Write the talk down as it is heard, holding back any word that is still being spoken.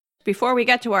Before we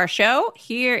get to our show,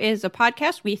 here is a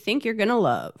podcast we think you're going to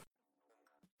love.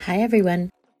 Hi,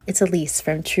 everyone. It's Elise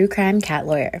from True Crime Cat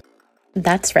Lawyer.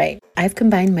 That's right. I've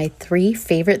combined my 3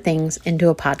 favorite things into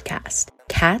a podcast: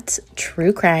 cats,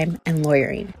 true crime, and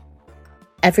lawyering.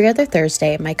 Every other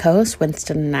Thursday, my co-host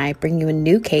Winston and I bring you a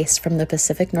new case from the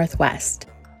Pacific Northwest.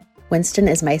 Winston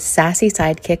is my sassy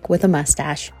sidekick with a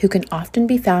mustache who can often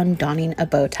be found donning a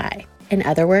bow tie. In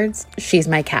other words, she's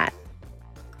my cat.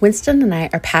 Winston and I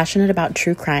are passionate about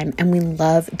true crime, and we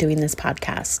love doing this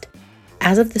podcast.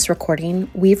 As of this recording,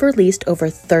 we've released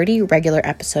over 30 regular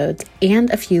episodes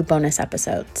and a few bonus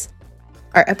episodes.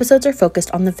 Our episodes are focused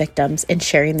on the victims and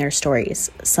sharing their stories,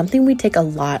 something we take a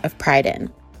lot of pride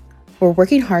in. We're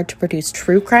working hard to produce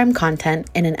true crime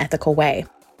content in an ethical way.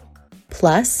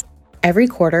 Plus, every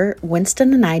quarter,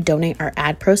 Winston and I donate our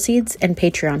ad proceeds and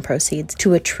Patreon proceeds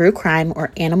to a true crime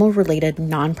or animal-related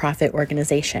nonprofit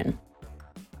organization.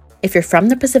 If you're from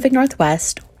the Pacific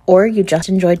Northwest or you just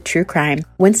enjoyed true crime,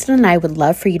 Winston and I would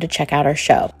love for you to check out our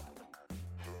show.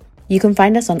 You can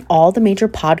find us on all the major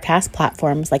podcast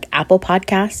platforms like Apple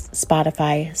Podcasts,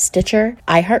 Spotify, Stitcher,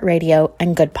 iHeartRadio,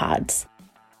 and Good Pods.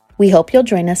 We hope you'll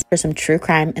join us for some true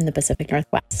crime in the Pacific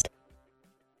Northwest.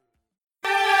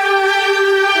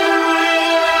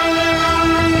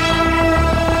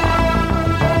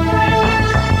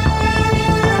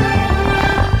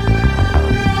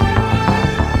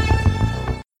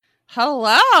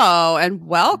 Hello and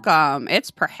welcome.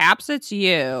 It's Perhaps It's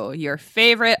You, your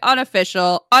favorite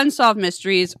unofficial Unsolved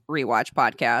Mysteries rewatch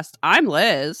podcast. I'm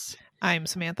Liz. I'm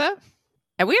Samantha.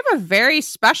 And we have a very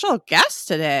special guest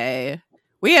today.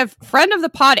 We have friend of the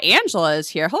pod, Angela, is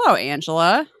here. Hello,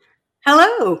 Angela.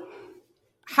 Hello.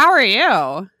 How are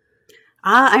you?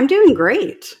 I'm doing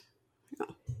great.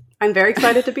 I'm very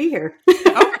excited to be here.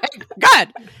 Okay,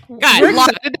 good. We're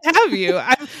excited to have you.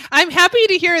 I'm happy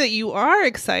to hear that you are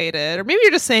excited, or maybe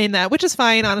you're just saying that, which is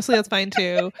fine. Honestly, that's fine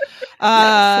too.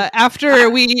 After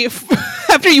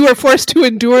you were forced to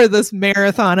endure this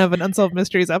marathon of an Unsolved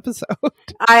Mysteries episode,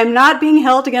 I'm not being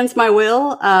held against my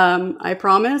will. I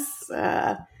promise.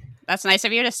 That's nice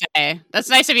of you to say. That's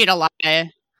nice of you to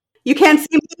lie. You can't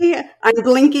see me. I'm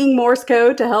blinking Morse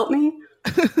code to help me.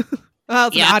 Well,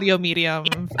 it's an audio medium,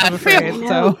 I'm afraid.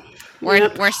 So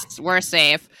we're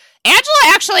safe. Angela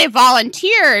actually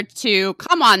volunteered to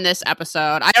come on this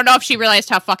episode. I don't know if she realized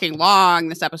how fucking long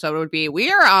this episode would be.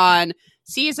 We are on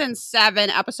season 7,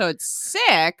 episode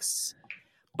 6.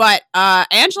 But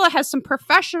Angela has some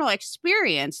professional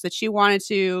experience that she wanted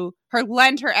to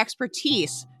lend her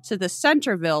expertise to the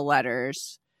Centerville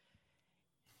letters.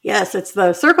 Yes, it's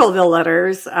the Circleville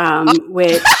letters,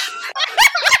 which.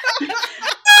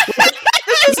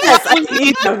 Yes, I'm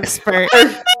an expert.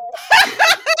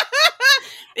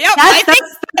 Yep,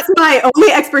 that's my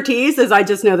only expertise. Is I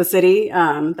just know the city.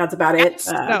 That's about it.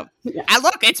 Yeah.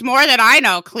 Look, it's more than I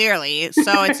know, clearly.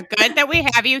 So it's good that we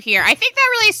have you here. I think that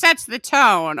really sets the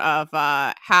tone of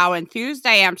how enthused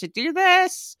I am to do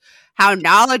this, how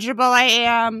knowledgeable I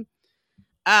am.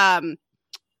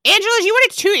 Angela, do you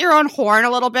want to toot your own horn a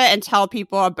little bit and tell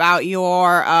people about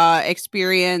your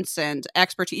experience and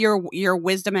expertise, your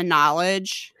wisdom and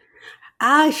knowledge?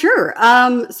 Sure.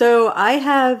 So I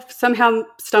have somehow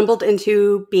stumbled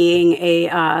into being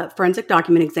a forensic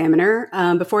document examiner.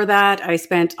 Before that, I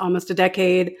spent almost a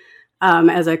decade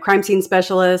as a crime scene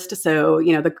specialist. So,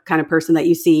 the kind of person that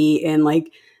you see in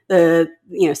like the,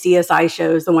 CSI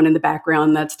shows, the one in the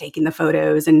background that's taking the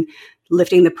photos and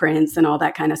lifting the prints and all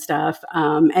that kind of stuff.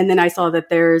 And then I saw that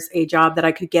there's a job that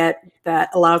I could get that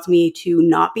allows me to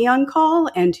not be on call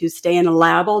and to stay in a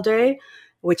lab all day,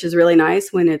 which is really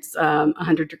nice when it's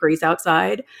 100 degrees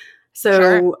outside.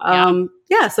 So,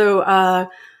 sure. So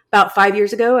about 5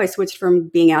 years ago, I switched from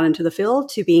being out into the field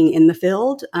to being in the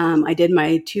field. I did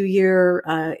my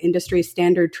 2-year industry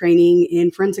standard training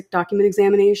in forensic document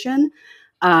examination,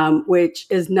 which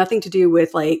is nothing to do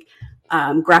with like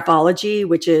graphology,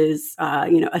 which is,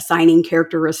 assigning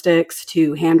characteristics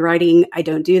to handwriting. I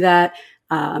don't do that.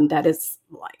 That is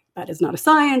not a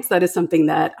science. That is something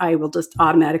that I will just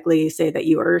automatically say that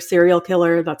you are a serial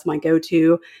killer. That's my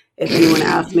go-to. If anyone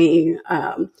asks me,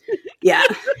 yeah.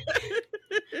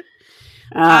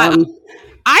 I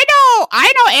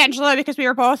know Angela because we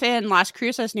were both in Las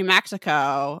Cruces, New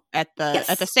Mexico at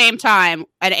the same time.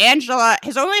 And Angela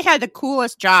has only had the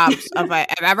coolest jobs I've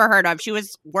ever heard of. She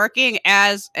was working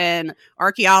as an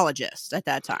archaeologist at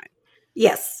that time.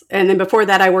 Yes. And then before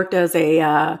that, I worked as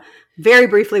very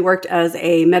briefly worked as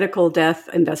a medical death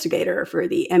investigator for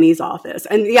the ME's office.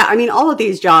 And yeah, I mean, all of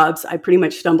these jobs I pretty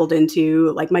much stumbled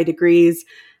into. Like my degrees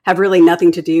have really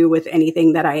nothing to do with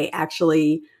anything that I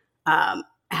actually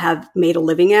have made a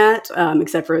living at,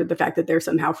 except for the fact that they're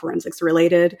somehow forensics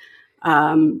related.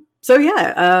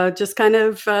 Just kind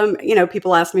of,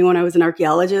 people asked me when I was an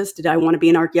archaeologist, did I want to be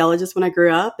an archaeologist when I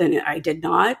grew up? And I did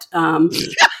not.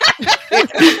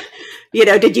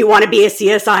 Did you want to be a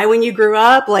CSI when you grew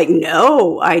up? Like,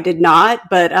 no, I did not.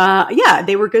 But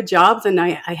they were good jobs and I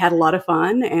had a lot of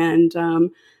fun.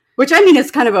 And which I mean,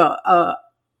 is kind of a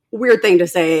weird thing to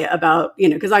say about,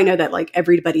 because I know that like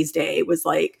everybody's day was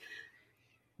like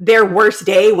their worst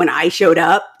day when I showed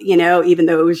up, even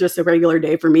though it was just a regular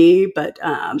day for me. But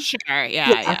sure.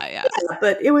 Yeah.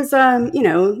 But it was,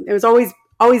 it was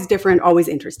always different, always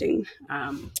interesting.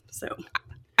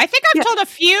 I think I've told a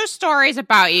few stories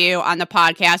about you on the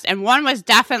podcast, and one was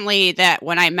definitely that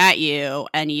when I met you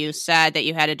and you said that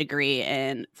you had a degree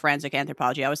in forensic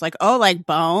anthropology, I was like, oh, like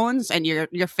bones? And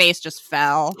your face just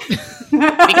fell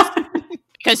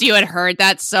because you had heard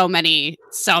that so many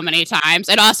times.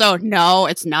 And also, no,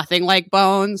 it's nothing like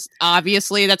Bones.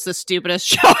 Obviously, that's the stupidest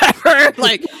show ever.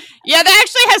 Like, yeah, that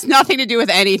actually has nothing to do with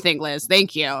anything, Liz.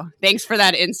 Thank you. Thanks for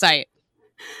that insight.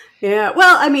 Yeah.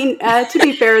 Well, I mean, to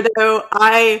be fair though,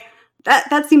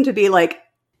 that seemed to be like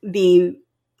the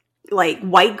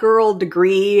white girl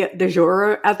degree du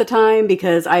jour at the time,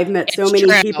 because I've met so many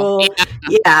people.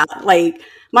 Yeah. Like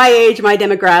my age, my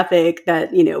demographic,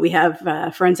 that, we have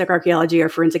forensic archaeology or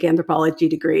forensic anthropology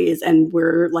degrees, and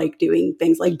we're like doing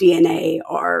things like DNA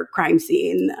or crime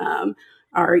scene,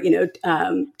 or,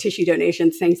 tissue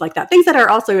donations, things like that. Things that are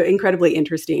also incredibly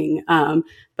interesting.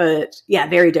 But yeah,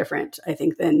 very different, I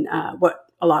think, than what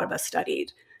a lot of us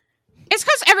studied. It's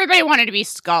because everybody wanted to be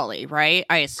Scully, right?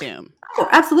 I assume. Oh,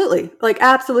 absolutely.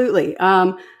 Absolutely.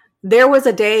 There was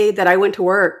a day that I went to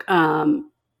work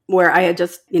where I had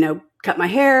just, cut my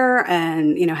hair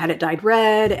and, had it dyed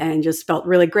red and just felt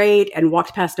really great, and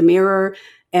walked past a mirror,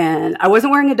 and I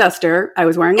wasn't wearing a duster. I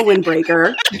was wearing a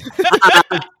windbreaker.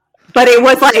 But it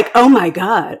was like, oh my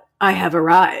God, I have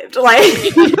arrived. Like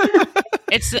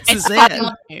it's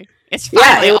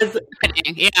finally,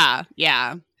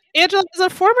 yeah. Angela, as a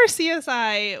former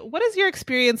CSI, what is your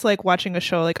experience like watching a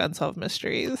show like Unsolved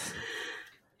Mysteries?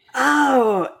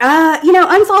 Oh,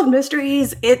 Unsolved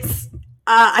Mysteries, it's,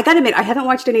 I gotta admit, I haven't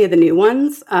watched any of the new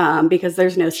ones because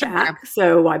there's no stack,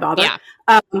 so why bother? Yeah.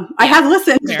 I have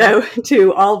listened, though,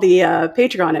 to all the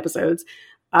Patreon episodes.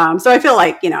 So I feel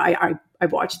like,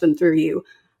 I've watched them through you.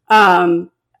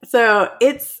 So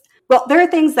there are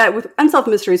things that with Unsolved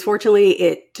Mysteries, fortunately,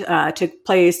 it took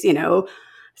place,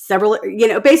 several,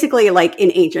 basically like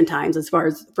in ancient times as far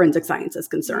as forensic science is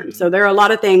concerned. So there are a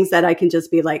lot of things that I can just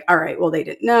be like, all right, well, they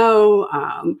didn't know.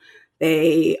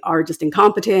 They are just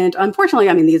incompetent. Unfortunately,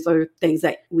 I mean, these are things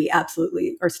that we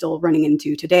absolutely are still running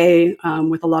into today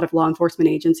with a lot of law enforcement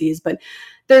agencies. But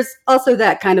there's also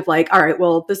that kind of like, all right,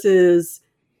 well, this is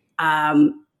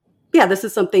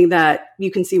something that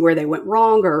you can see where they went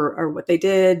wrong or what they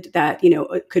did that,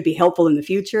 it could be helpful in the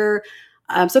future.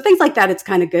 So things like that, it's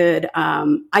kind of good.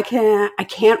 I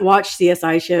can't watch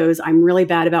CSI shows. I'm really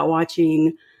bad about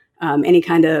watching any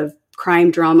kind of crime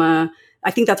drama.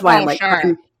 I think that's why I like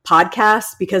crime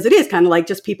podcasts, because it is kind of like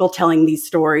just people telling these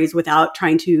stories without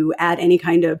trying to add any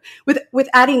kind of, with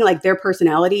adding like their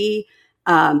personality,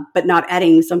 but not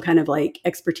adding some kind of like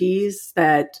expertise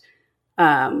that,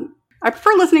 I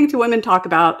prefer listening to women talk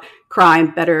about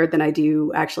crime better than I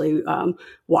do actually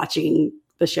watching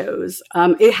the shows.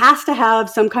 It has to have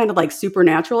some kind of like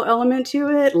supernatural element to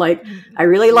it. Like I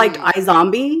really liked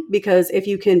iZombie, because if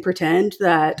you can pretend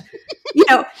that,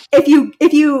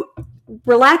 if you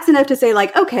relax enough to say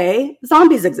like, okay,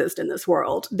 zombies exist in this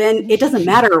world, then it doesn't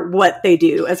matter what they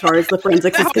do as far as the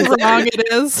forensics is concerned. How wrong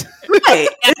it is. Right.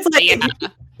 It's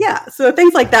like, yeah. So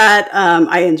things like that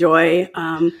I enjoy.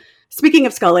 Speaking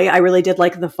of Scully, I really did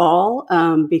like The Fall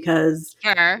because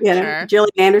Gillian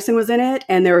Anderson was in it,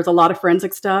 and there was a lot of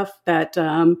forensic stuff that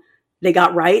they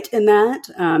got right in that,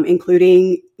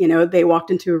 including, they walked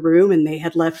into a room and they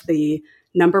had left the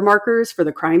number markers for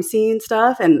the crime scene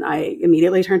stuff. And I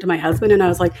immediately turned to my husband and I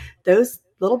was like, those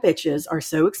little bitches are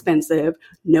so expensive.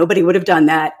 Nobody would have done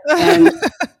that. And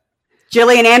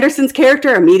Gillian Anderson's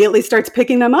character immediately starts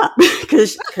picking them up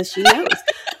because she knows.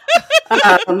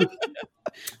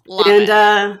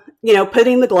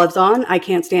 Putting the gloves on. I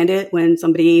can't stand it when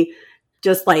somebody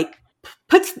just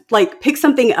picks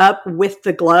something up with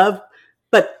the glove,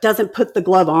 but doesn't put the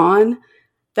glove on.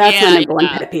 That's my number one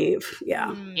pet peeve.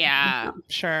 Yeah.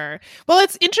 Sure. Well,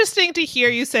 it's interesting to hear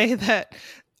you say that,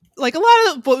 like, a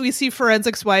lot of what we see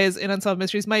forensics wise in Unsolved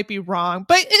Mysteries might be wrong,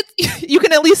 but you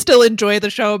can at least still enjoy the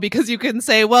show because you can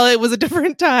say, well, it was a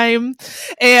different time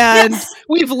and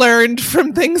we've learned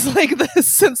from things like this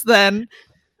since then.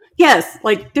 Yes,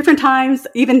 like different times,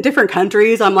 even different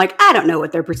countries. I'm like, I don't know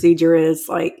what their procedure is.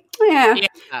 Like,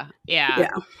 yeah.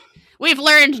 We've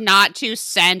learned not to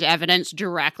send evidence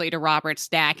directly to Robert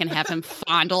Stack and have him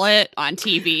fondle it on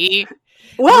TV.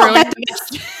 Well, that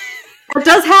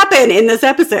does happen in this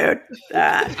episode.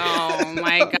 Oh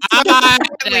my God.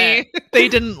 They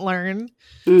didn't learn.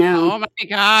 No. Oh my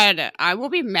God. I will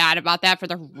be mad about that for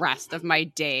the rest of my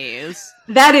days.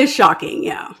 That is shocking.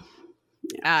 Yeah.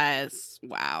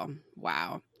 Wow.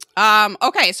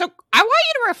 Okay, so I want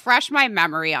you to refresh my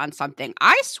memory on something.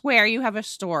 I swear you have a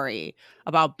story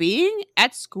about being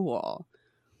at school,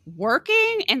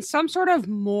 working in some sort of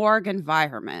morgue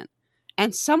environment,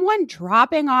 and someone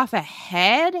dropping off a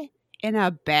head in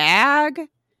a bag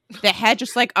that had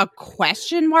just like a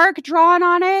question mark drawn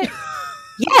on it.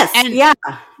 Yes.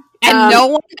 And no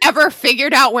one ever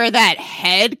figured out where that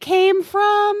head came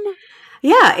from.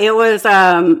 Yeah, it was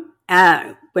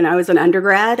when I was an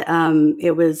undergrad.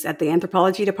 It was at the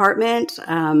anthropology department.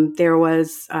 There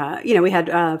was, we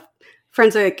had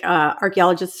forensic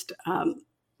archaeologists,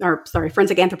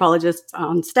 forensic anthropologists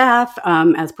on staff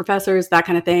as professors, that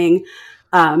kind of thing.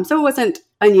 So it wasn't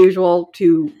unusual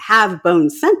to have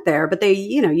bones sent there, but they,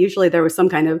 usually there was some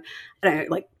kind of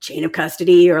like chain of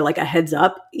custody or like a heads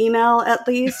up email at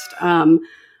least.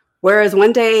 Whereas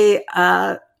one day,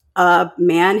 a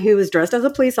man who was dressed as a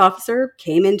police officer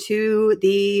came into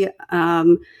the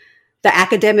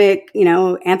academic,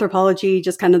 anthropology,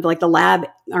 just kind of like the lab,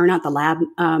 or not the lab,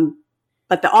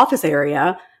 but the office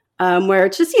area, where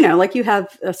it's just, like you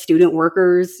have student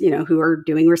workers, who are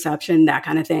doing reception, that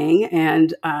kind of thing.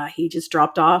 And he just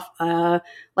dropped off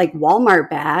like Walmart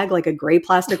bag, like a gray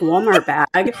plastic Walmart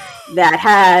bag that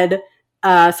had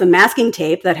some masking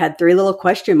tape that had 3 little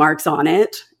question marks on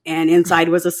it. And inside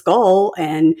was a skull.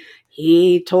 And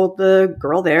he told the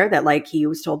girl there that like he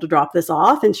was told to drop this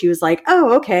off. And she was like,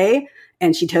 oh, okay.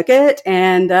 And she took it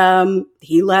and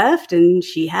he left and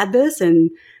she had this and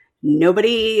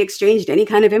nobody exchanged any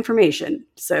kind of information.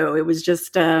 So it was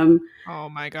just oh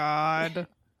my God.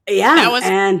 Yeah.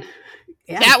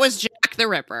 That was Jack the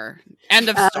Ripper. End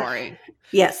of story.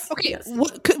 Yes. Okay. Yes.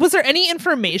 Was there any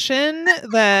information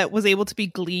that was able to be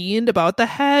gleaned about the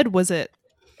head? Was it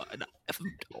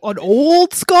an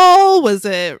old skull? Was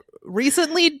it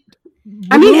recently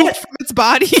removed from its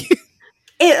body?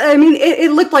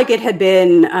 It looked like it had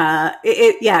been,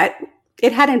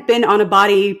 it hadn't been on a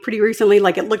body pretty recently.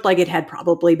 Like it looked like it had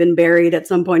probably been buried at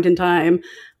some point in time.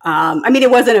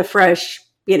 It wasn't a fresh,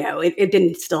 it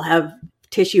didn't still have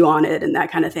tissue on it and that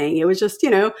kind of thing. It was just,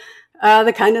 the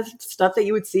kind of stuff that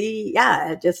you would see.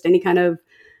 Yeah. Just any kind of,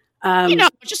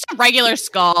 just a regular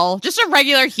skull, just a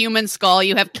regular human skull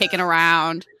you have kicking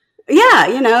around. Yeah,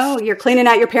 you're cleaning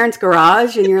out your parents'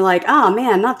 garage and you're like, oh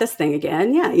man, not this thing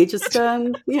again. Yeah, you just,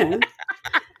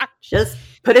 just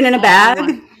put it in a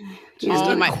bag.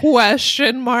 Question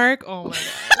mark. Oh my God.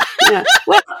 Yeah.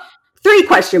 Well, 3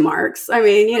 question marks.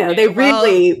 They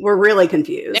really were really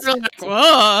confused. They were like,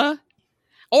 whoa.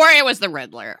 Or it was the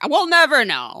Riddler. We'll never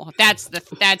know. That's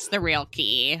the real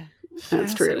key.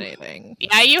 That's true.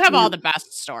 Yeah, you have all the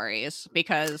best stories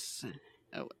because,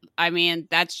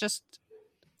 that's just,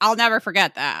 I'll never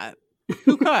forget that.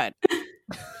 Who could?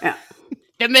 Yeah.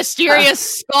 The mysterious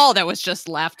skull that was just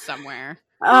left somewhere.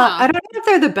 I don't know if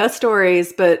they're the best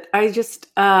stories, but I just,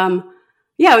 it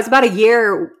was about a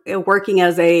year working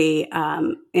as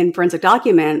in forensic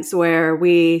documents where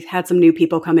we had some new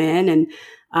people come in and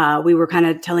we were kind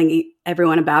of telling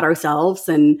everyone about ourselves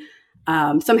and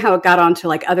somehow it got onto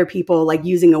like other people, like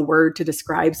using a word to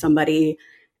describe somebody.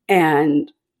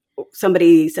 And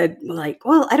somebody said like,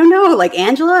 well, I don't know, like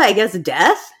Angela, I guess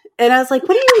death. And I was like,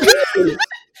 what do you mean?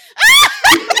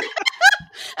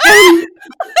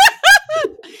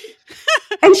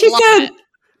 and she said,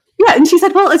 yeah. And she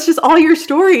said, well, it's just all your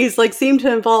stories like seem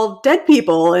to involve dead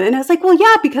people. And I was like, well,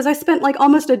 yeah, because I spent like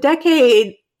almost a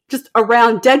decade just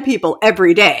around dead people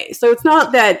every day. So it's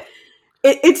not that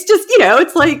it's just,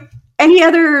 it's like any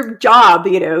other job,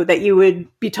 that you would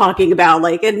be talking about,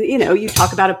 like, and, you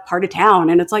talk about a part of town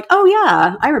and it's like, oh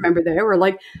yeah, I remember there. Or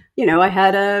like, I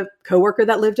had a coworker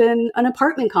that lived in an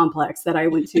apartment complex that I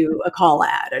went to a call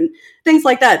at and things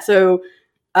like that. So,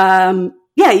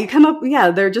 you come up,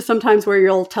 there are just some times where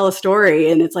you'll tell a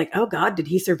story and it's like, oh God, did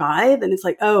he survive? And it's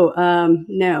like, oh,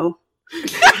 no.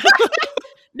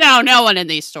 No one in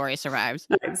these stories survives.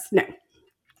 No.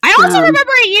 I also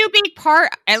remember you being part,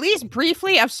 at least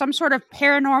briefly, of some sort of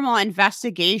paranormal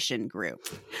investigation group.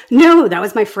 No, that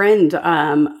was my friend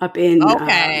up in.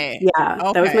 Okay.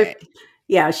 That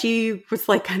was she was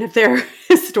like kind of their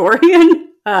historian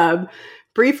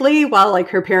briefly while like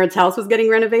her parents' house was getting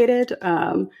renovated.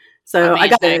 So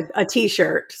Amazing. I got a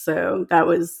T-shirt. So that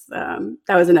was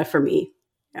enough for me.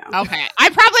 Yeah. Okay. I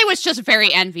probably was just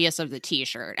very envious of the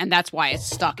T-shirt, and that's why it's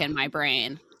stuck in my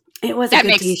brain. It was That a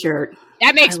good makes- T-shirt.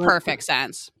 That makes I love perfect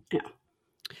sense. Yeah.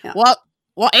 Yeah.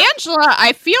 Well, Angela,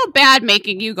 I feel bad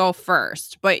making you go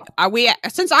first, but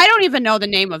since I don't even know the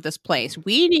name of this place,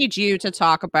 we need you to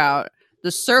talk about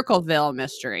the Circleville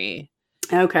mystery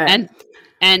Okay.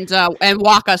 and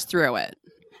walk us through it.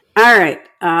 All right.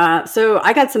 So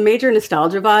I got some major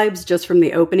nostalgia vibes just from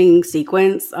the opening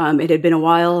sequence. It had been a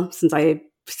while since I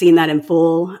seen that in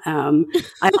full.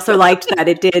 I also liked that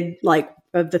it did like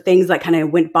of the things that kind of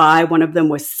went by. One of them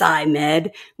was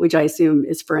Sci-Med, which I assume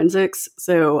is forensics.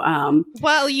 So,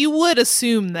 Well, you would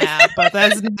assume that, but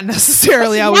that's not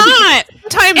necessarily how It's we. not.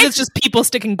 Sometimes it's just people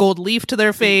sticking gold leaf to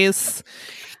their face.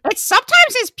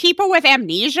 Sometimes it's people with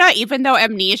amnesia, even though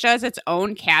amnesia is its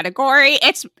own category.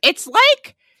 It's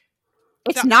like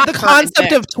it's not The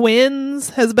concept of twins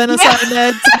has been a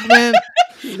Sci-Med segment.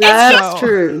 that's just-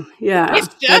 true. Yeah. It's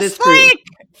that is just true. like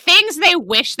things they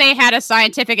wish they had a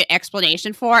scientific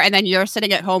explanation for, and then you're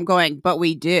sitting at home going, "But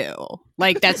we do."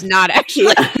 Like that's not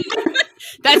actually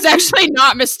that's actually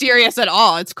not mysterious at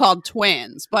all. It's called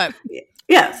twins, but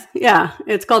Yes, yeah.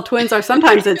 It's called twins, or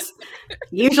sometimes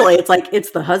usually it's like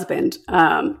it's the husband.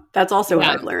 That's also what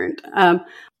Yeah. I've learned.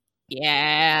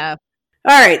 yeah.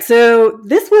 All right, so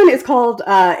this one is called,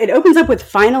 it opens up with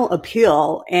Final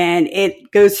Appeal, and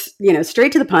it goes,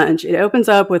 straight to the punch. It opens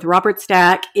up with Robert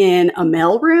Stack in a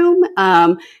mailroom,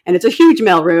 and it's a huge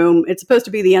mailroom. It's supposed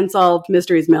to be the Unsolved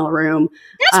Mysteries mailroom.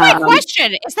 That's my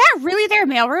question. Is that really their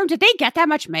mailroom? Did they get that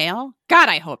much mail? God,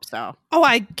 I hope so. Oh,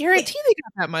 I guarantee they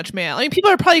got that much mail. I mean,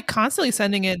 people are probably constantly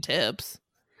sending in tips.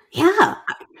 Yeah.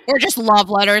 Or just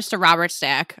love letters to Robert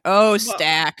Stack. Oh,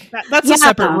 Stack. That's Yeah. a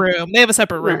separate room. They have a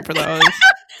separate room Right. for those.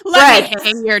 Let me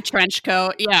hang your trench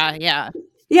coat. Yeah.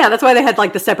 Yeah, that's why they had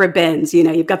like the separate bins.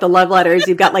 You've got the love letters,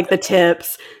 you've got like the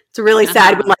tips. It's really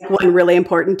sad when like one really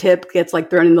important tip gets like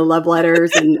thrown in the love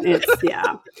letters, and it's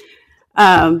yeah.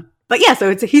 But yeah,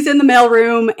 so he's in the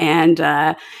mailroom,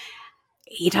 and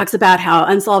he talks about how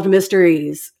Unsolved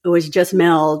Mysteries was just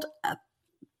mailed a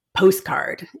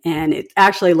postcard, and it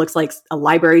actually looks like a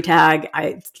library tag.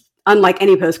 It's unlike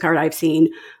any postcard I've seen,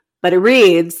 but it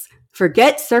reads,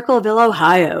 "Forget Circleville,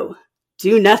 Ohio.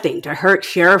 Do nothing to hurt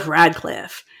Sheriff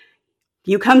Radcliffe.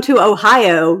 You come to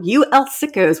Ohio, you El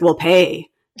Sickos will pay.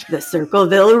 The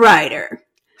Circleville Rider."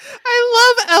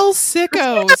 I love El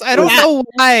Sickos. I don't Yeah. know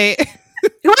why.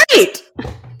 Right.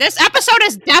 This episode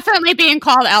is definitely being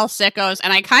called El Sickos,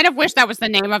 and I kind of wish that was the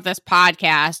name of this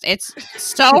podcast. It's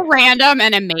so random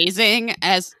and amazing,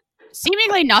 as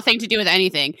seemingly nothing to do with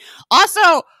anything.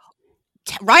 Also,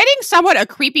 writing someone a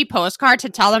creepy postcard to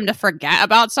tell them to forget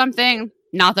about something,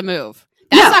 not the move.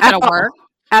 That's No, not at going to all. work.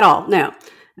 At all. No.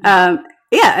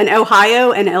 Yeah, and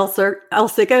Ohio and El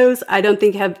Sickos, I don't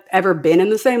think have ever been in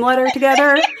the same letter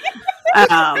together.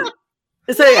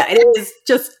 So yeah, it is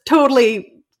just totally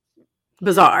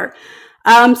bizarre.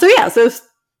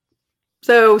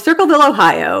 So Circleville,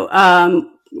 Ohio.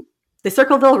 The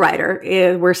Circleville Rider.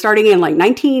 We're starting in like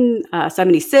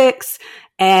 1976,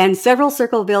 and several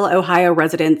Circleville, Ohio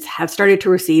residents have started to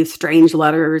receive strange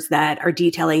letters that are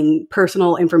detailing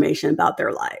personal information about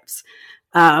their lives.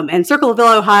 And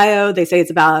Circleville, Ohio, they say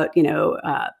it's about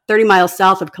 30 miles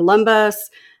south of Columbus,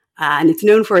 and it's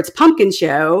known for its pumpkin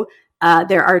show.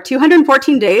 There are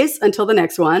 214 days until the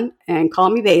next one, and call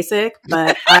me basic,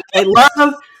 but I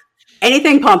love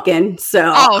anything pumpkin. So,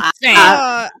 Same.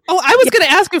 I was going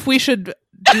to ask if we should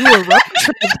do a road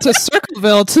trip to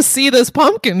Circleville to see this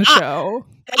pumpkin show.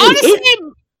 Honestly,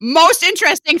 most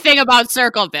interesting thing about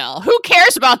Circleville. Who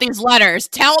cares about these letters?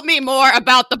 Tell me more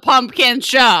about the pumpkin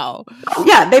show.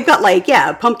 yeah, they've got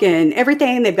pumpkin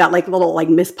everything. They've got little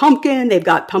Miss Pumpkin. They've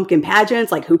got pumpkin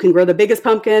pageants, like who can grow the biggest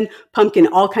pumpkin,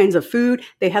 all kinds of food.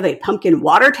 They have a pumpkin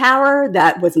water tower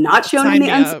that was not shown Sign in the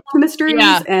me up. Unsolved Mysteries,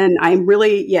 Yeah. and I'm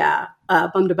really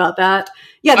bummed about that.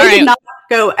 Yeah, they All did right. not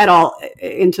go at all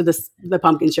into the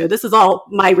pumpkin show. This is all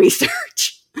my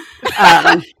research.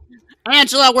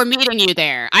 Angela, we're meeting you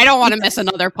there. I don't want to miss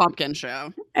another pumpkin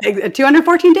show.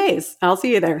 214 days. I'll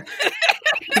see you there.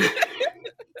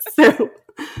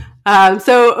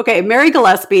 Okay, Mary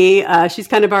Gillespie, she's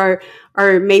kind of our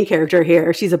main character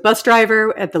here. She's a bus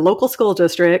driver at the local school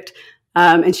district,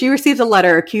 and she received a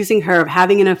letter accusing her of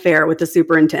having an affair with the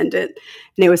superintendent.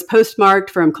 And it was postmarked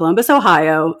from Columbus,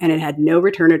 Ohio, and it had no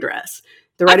return address.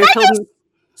 The writer told me...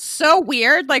 So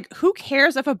weird. Like, who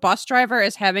cares if a bus driver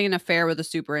is having an affair with a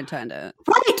superintendent?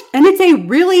 Right. And it's a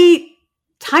really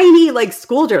tiny,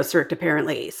 school district,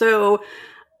 apparently. So,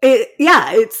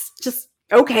 it's just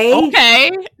okay.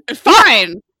 Okay,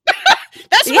 fine.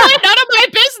 That's really none of my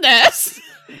business.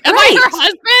 Am I her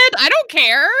husband? I don't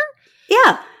care.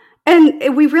 Yeah.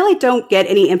 And we really don't get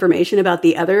any information about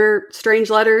the other strange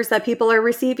letters that people are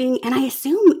receiving. And I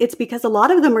assume it's because a lot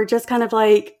of them are just kind of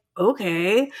like,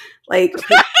 okay, like,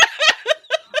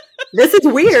 this is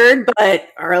weird, but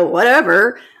or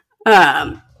whatever.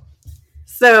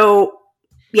 So,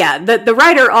 yeah, the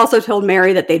writer also told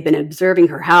Mary that they'd been observing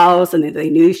her house and that they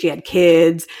knew she had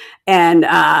kids. And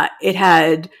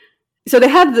so they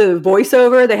have the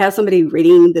voiceover. They have somebody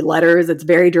reading the letters. It's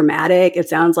very dramatic. It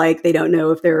sounds like they don't know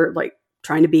if they're like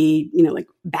trying to be, like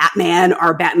Batman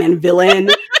or Batman villain.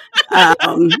 But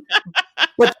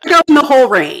they're going the whole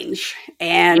range.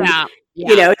 And,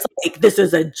 it's like, this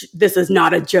is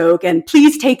not a joke. And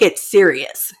please take it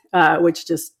serious, which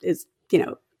just is,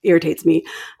 irritates me.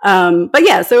 But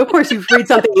yeah, so of course you read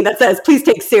something that says, please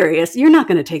take serious. You're not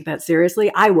going to take that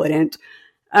seriously. I wouldn't.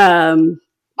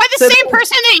 By the same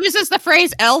person that uses the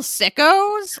phrase "El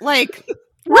Sickos," like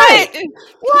right?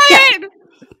 What?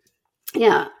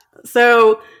 Yeah.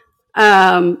 So,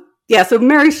 so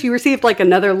Mary, she received like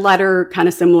another letter, kind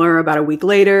of similar, about a week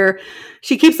later.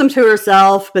 She keeps them to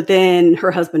herself, but then her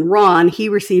husband Ron, he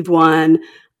received one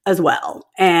as well.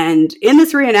 And in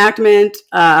this reenactment,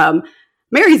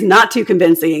 Mary's not too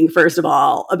convincing, first of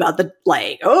all, about the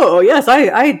like, oh yes,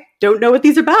 I don't know what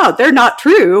these are about. They're not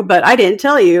true, but I didn't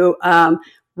tell you.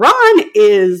 Ron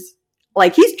is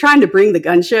like, he's trying to bring the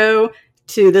gun show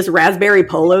to this raspberry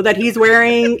polo that he's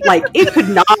wearing. Like, it could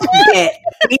not get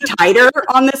any tighter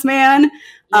on this man.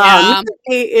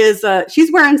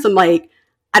 She's wearing some like,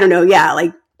 I don't know,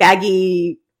 like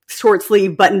baggy short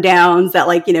sleeve button downs that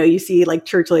like, you see like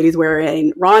church ladies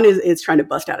wearing. Ron is trying to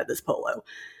bust out of this polo.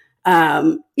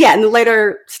 And the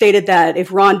letter stated that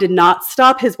if Ron did not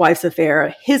stop his wife's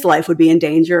affair, his life would be in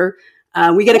danger.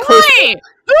 We get a close.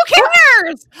 Who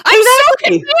cares? I'm so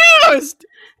confused.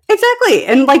 Exactly.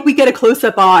 And like we get a close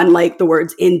up on like the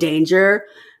words "in danger."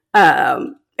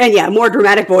 More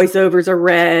dramatic voiceovers are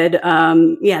read.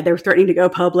 They're threatening to go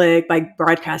public by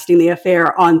broadcasting the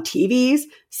affair on TVs,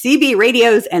 CB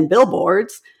radios, and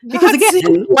billboards. Because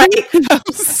again,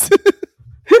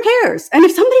 who cares? And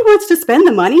if somebody wants to spend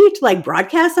the money to like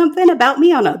broadcast something about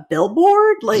me on a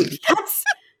billboard, like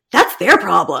that's their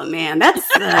problem, man. That's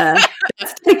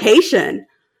dedication.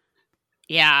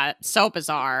 Yeah, so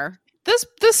bizarre. This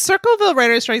Circleville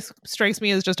writer strikes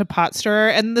me as just a pot stirrer,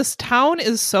 and this town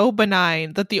is so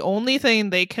benign that the only thing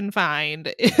they can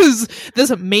find is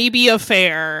this maybe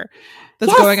affair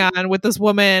that's going on with this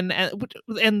woman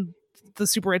and the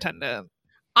superintendent.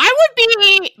 I would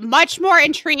be much more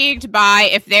intrigued by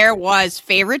if there was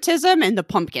favoritism in the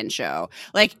pumpkin show.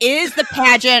 Like, is the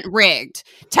pageant rigged?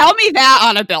 Tell me that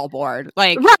on a billboard.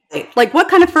 Like, right. Like, what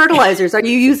kind of fertilizers are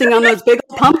you using on those big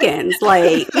pumpkins?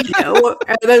 Like, are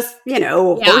those,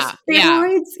 horse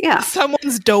steroids? Yeah.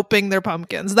 Someone's doping their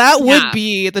pumpkins. That would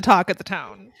be the talk at the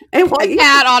town. Put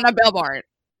that on a billboard.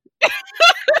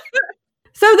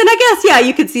 So then I guess,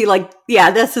 you could see like,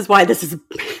 this is why this is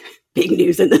big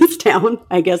news in this town,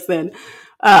 I guess then.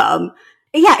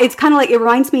 It's kind of like, it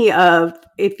reminds me of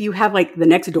if you have like the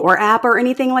Nextdoor app or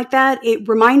anything like that, it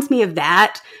reminds me of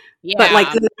that, but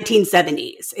like the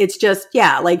 1970s. It's just,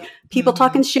 like people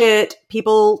talking shit,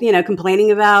 people, complaining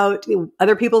about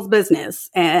other people's business.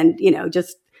 And,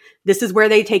 just this is where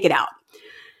they take it out.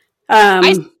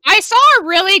 I saw a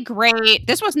really great,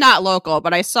 this was not local,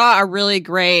 but I saw a really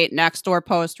great Nextdoor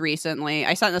post recently.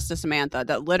 I sent this to Samantha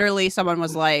that literally someone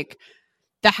was like,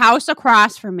 the house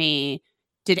across from me,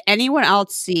 did anyone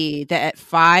else see that at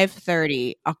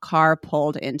 5:30 a car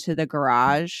pulled into the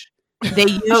garage?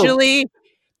 They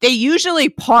usually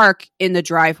park in the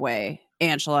driveway,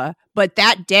 Angela, but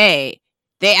that day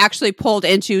they actually pulled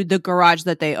into the garage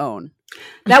that they own.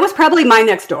 That was probably my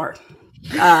next door.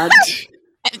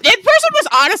 That person was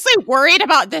honestly worried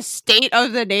about the state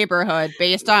of the neighborhood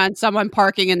based on someone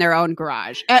parking in their own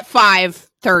garage at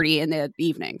 5:30 in the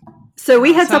evening. So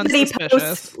we had somebody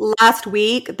post last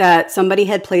week that somebody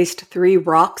had placed 3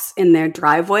 rocks in their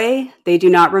driveway. They do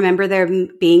not remember them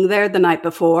being there the night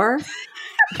before.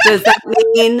 Does that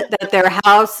mean that their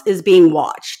house is being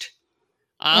watched?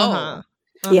 Oh.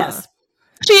 Yes.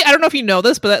 Actually, I don't know if you know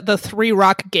this, but the 3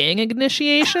 rock gang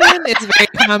initiation is very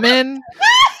common.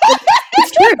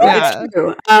 It's true. Yeah. It's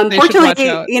true. Fortunately,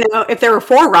 if there were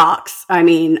 4 rocks, I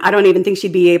mean, I don't even think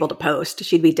she'd be able to post.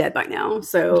 She'd be dead by now.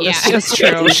 So yeah, that's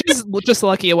true. She's just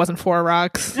lucky it wasn't 4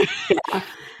 rocks. Yeah.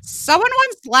 Someone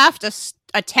once left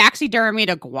a taxidermied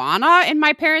iguana in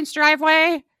my parents'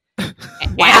 driveway.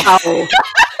 Wow.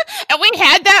 And we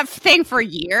had that thing for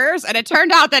years, and it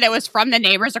turned out that it was from the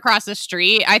neighbors across the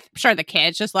street. I'm sure the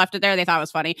kids just left it there. They thought it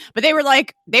was funny, but they were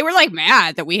like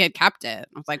mad that we had kept it.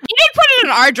 I was like, you didn't put it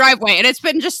in our driveway, and it's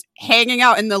been just hanging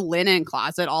out in the linen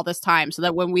closet all this time, so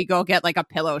that when we go get like a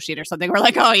pillow sheet or something, we're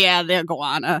like, oh yeah, the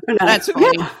iguana. That's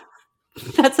funny. Yeah.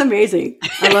 That's amazing.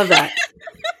 I love that.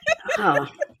 Oh.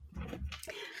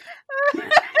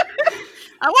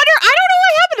 I don't know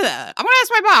what happened to that. I'm gonna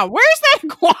ask my mom. Where's that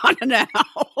iguana now?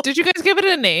 Did you guys give it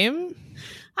a name?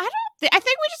 I think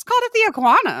we just called it the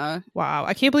iguana. Wow,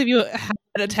 I can't believe you had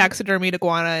a taxidermied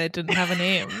iguana and it didn't have a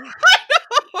name. I know.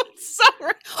 It's so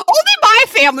only my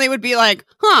family would be like,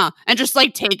 huh, and just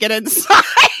like take it inside.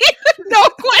 No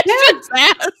questions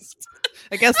asked.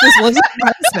 I guess this wasn't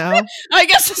ours now. I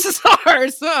guess this is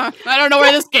ours. Huh? I don't know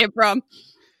where this came from.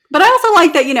 But I also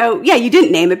like that, you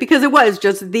didn't name it because it was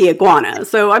just the iguana.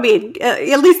 So, I mean,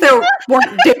 at least there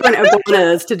weren't different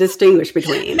iguanas to distinguish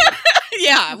between.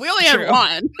 Yeah, we only had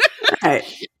one. Right.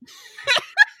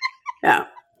 Yeah.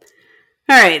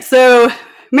 All right. So,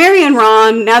 Mary and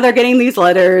Ron, now they're getting these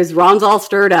letters. Ron's all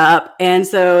stirred up. And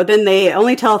so then they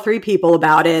only tell 3 people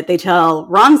about it. They tell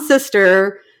Ron's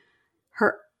sister,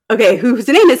 whose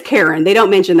name is Karen. They don't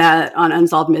mention that on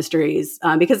Unsolved Mysteries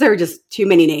because there are just too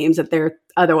many names that they'd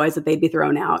be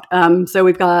thrown out. So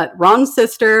we've got Ron's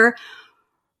sister.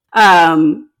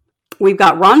 We've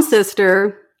got Ron's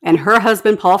sister and her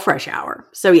husband, Paul Freshour.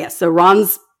 So yes, so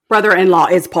Ron's brother-in-law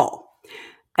is Paul.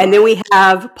 And then we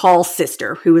have Paul's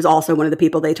sister, who is also one of the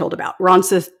people they told about.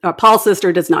 Paul's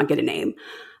sister does not get a name.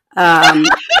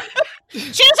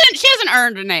 She hasn't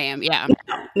earned a name. Yeah.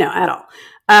 No, at all.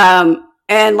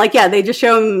 And they just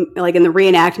show them in the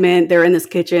reenactment, they're in this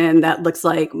kitchen that looks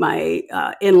like my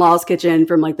in-laws kitchen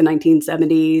from the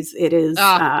 1970s. It is.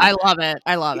 I love it.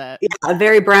 Yeah,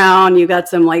 very brown. You got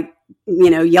some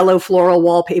yellow floral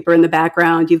wallpaper in the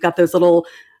background. You've got those little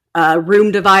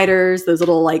room dividers, those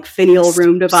little finial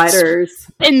room dividers.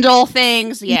 Spindle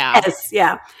things. Yeah. Yes.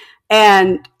 Yeah.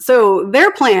 And so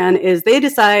their plan is they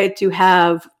decide to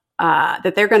have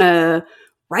that they're going to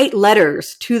write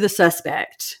letters to the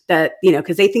suspect that,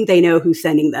 because they think they know who's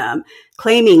sending them,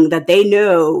 claiming that they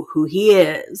know who he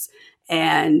is.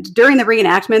 And during the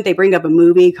reenactment, they bring up a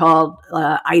movie called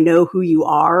I Know Who You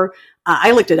Are.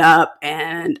 I looked it up,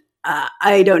 and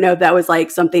I don't know if that was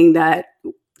something that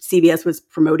CBS was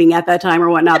promoting at that time or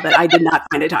whatnot, but I did not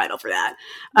find a title for that.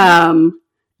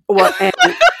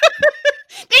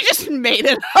 They just made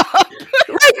it up.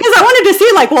 Right, because I wanted to see,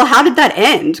 how did that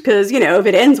end? Because, if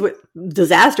it ends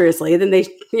disastrously, then they,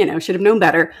 should have known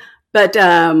better. But,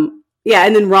 and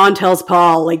then Ron tells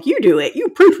Paul, you do it. You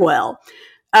proof well.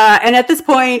 And at this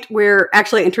point, we're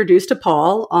actually introduced to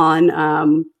Paul on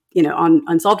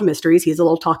Unsolved Mysteries. He's a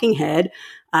little talking head.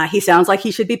 He sounds like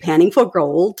he should be panning for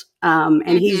gold.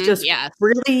 And he's just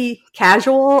really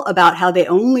casual about how they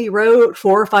only wrote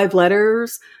 4 or 5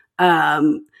 letters,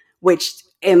 which,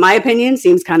 in my opinion,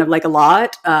 seems kind of like a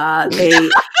lot. They only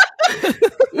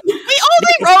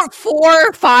wrote 4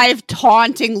 or 5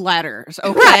 taunting letters.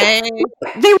 Okay, right.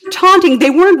 They were taunting.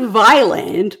 They weren't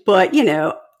violent, but they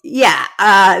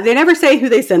never say who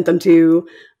they sent them to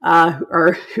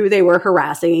or who they were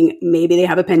harassing. Maybe they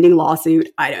have a pending lawsuit.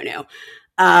 I don't know.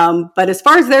 But as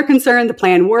far as they're concerned, the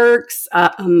plan works.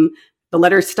 The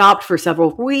letter stopped for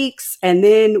several weeks, and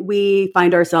then we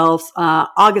find ourselves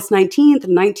August 19th,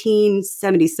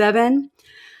 1977.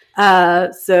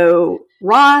 So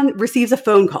Ron receives a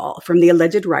phone call from the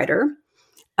alleged writer.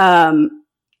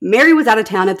 Mary was out of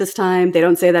town at this time. They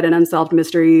don't say that in Unsolved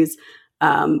Mysteries,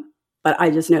 but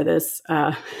I just know this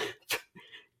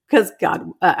because,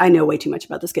 I know way too much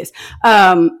about this case.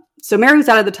 So Mary was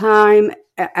out of town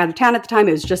at the time.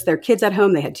 It was just their kids at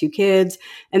home. They had 2 kids,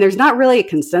 and there's not really a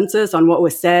consensus on what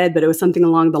was said, but it was something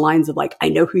along the lines of I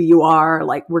know who you are.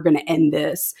 We're going to end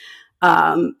this.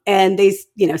 And they,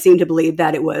 seem to believe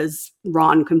that it was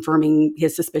Ron confirming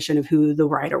his suspicion of who the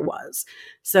writer was.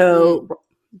 So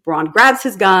Ron grabs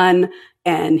his gun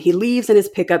and he leaves in his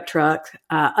pickup truck.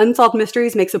 Unsolved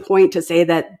Mysteries makes a point to say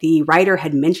that the writer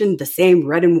had mentioned the same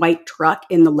red and white truck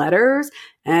in the letters.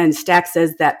 And Stack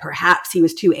says that perhaps he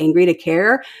was too angry to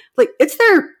care. It's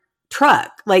their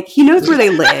truck. He knows where they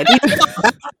live.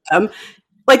 It's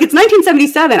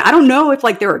 1977. I don't know if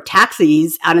there are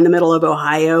taxis out in the middle of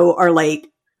Ohio or he's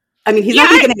not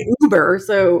taking an Uber.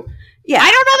 So yeah,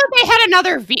 I don't know that they had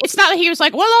another it's not that he was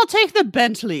well, I'll take the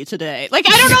Bentley today. I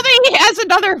don't know that he has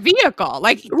another vehicle.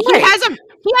 He has a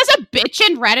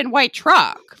bitchin' red and white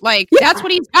truck. That's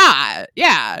what he's got.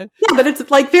 Yeah. Yeah, but it's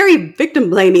very victim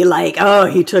blamey. Oh,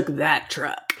 he took that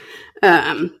truck.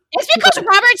 It's because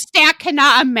Robert Stack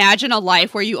cannot imagine a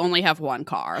life where you only have one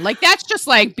car. Like, that's just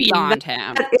like beyond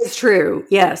him. That is true.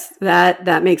 Yes,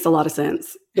 that makes a lot of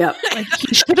sense. Yep. Like,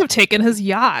 he should have taken his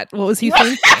yacht. What was he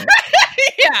thinking?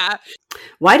 Yeah.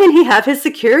 Why didn't he have his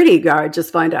security guard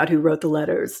just find out who wrote the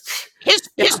letters? Did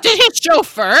his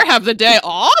chauffeur have the day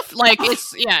off? Like,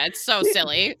 it's so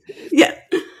silly. Yeah.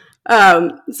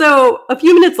 So a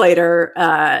few minutes later,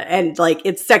 and like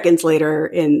it's seconds later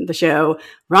in the show,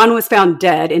 Ron was found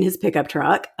dead in his pickup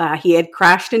truck. He had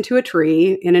crashed into a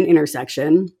tree in an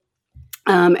intersection.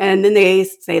 And then they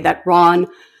say that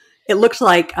it looked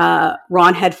like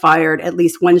Ron had fired at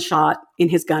least one shot in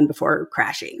his gun before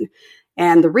crashing.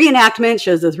 And the reenactment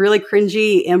shows this really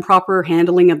cringy, improper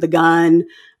handling of the gun,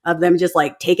 of them just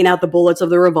like taking out the bullets of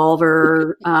the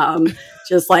revolver,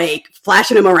 just like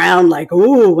flashing them around like,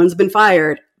 ooh, one's been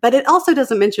fired. But it also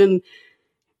doesn't mention,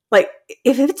 like,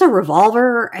 if it's a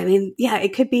revolver, I mean, yeah,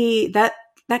 it could be that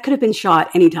could have been shot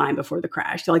anytime before the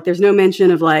crash. So, like, there's no mention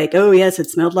of like, oh, yes, it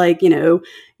smelled like,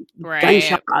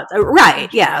 gunshots. Right.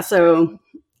 Yeah. So,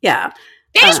 yeah.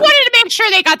 They just wanted to make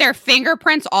sure they got their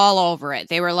fingerprints all over it.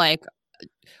 They were like,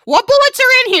 what bullets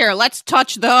are in here? Let's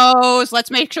touch those.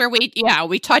 Let's make sure we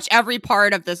touch every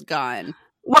part of this gun.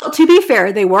 Well, to be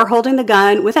fair, they were holding the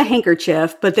gun with a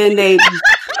handkerchief, but then they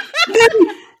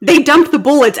dumped the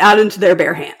bullets out into their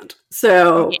bare hand.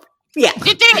 So, yeah.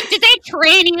 Did they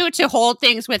train you to hold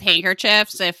things with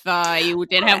handkerchiefs if you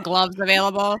didn't have gloves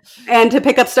available? And to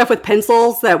pick up stuff with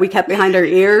pencils that we kept behind our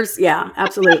ears? Yeah,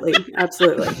 absolutely.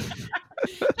 Absolutely.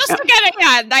 Just to get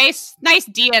it, nice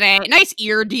DNA, nice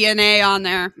ear DNA on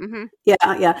there. Mm-hmm.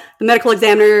 Yeah. The medical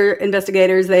examiner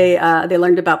investigators, they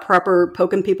learned about proper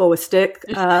poking people with stick.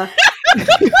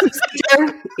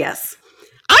 Yes.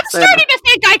 I'm starting to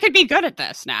think I could be good at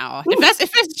this now. If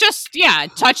it's just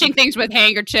touching things with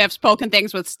handkerchiefs, poking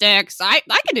things with sticks, I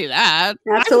can do that.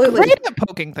 Absolutely. I'm great at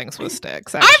poking things with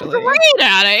sticks. Actually, I'm great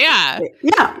at it.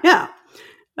 Yeah.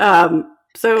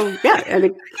 So yeah, I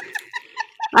mean,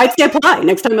 I'd say apply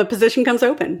next time a position comes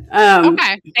open.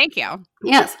 Okay, thank you.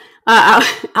 Yes,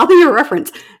 I'll be your reference.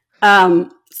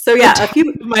 So yeah,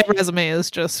 my resume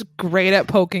is just great at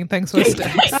poking things with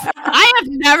sticks. I have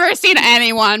never seen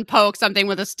anyone poke something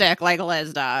with a stick like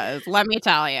Liz does. Let me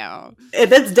tell you.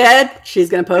 If it's dead, she's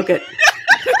gonna poke it.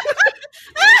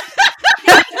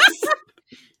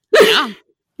 Yeah.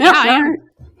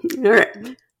 All right.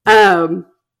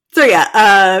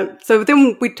 So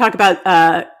then we talk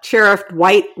about Sheriff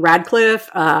Dwight Radcliffe.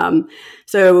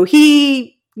 So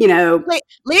he, leave him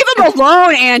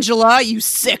alone, Angela, you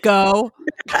sicko.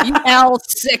 You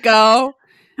sicko.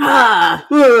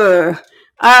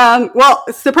 Well,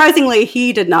 surprisingly,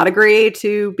 he did not agree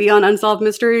to be on Unsolved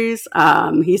Mysteries.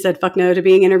 He said fuck no to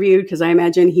being interviewed because I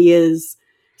imagine he is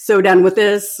so done with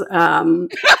this. But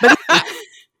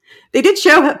they did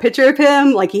show a picture of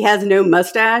him, like he has no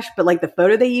mustache, but like the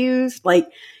photo they used, like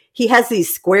he has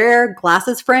these square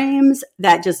glasses frames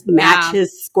that just match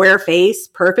his square face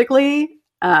perfectly.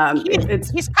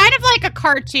 He's kind of like a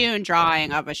cartoon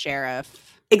drawing of a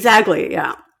sheriff. Exactly.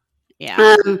 Yeah.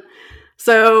 Yeah.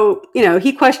 So,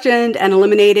 he questioned and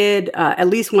eliminated at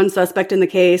least one suspect in the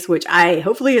case, which I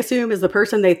hopefully assume is the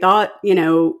person they thought,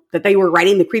 that they were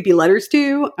writing the creepy letters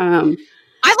to.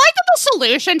 I like that the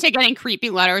solution to getting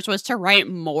creepy letters was to write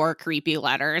more creepy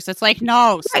letters. It's like,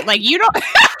 no, like you don't even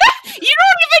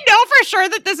know for sure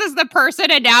that this is the person,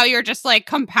 and now you're just like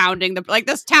compounding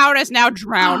this town is now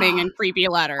drowning in creepy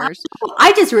letters.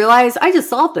 I just realized I just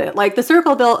solved it. Like the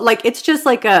Circleville, like it's just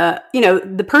like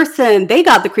the person, they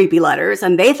got the creepy letters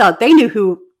and they thought they knew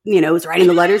who was writing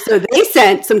the letters, so they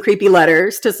sent some creepy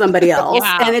letters to somebody else,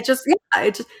 and it's just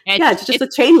a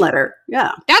chain letter.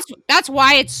 Yeah, that's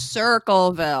why it's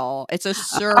Circleville. It's a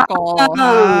circle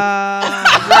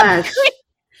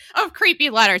of creepy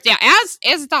letters. Yeah, as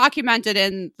is documented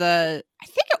in the, I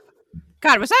think,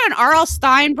 was that an R.L.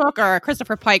 Stein book or a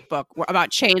Christopher Pike book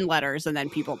about chain letters and then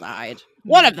people died?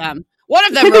 One of them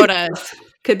wrote a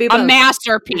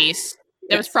masterpiece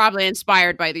that was probably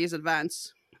inspired by these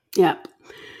events. Yeah.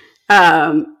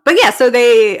 But yeah, so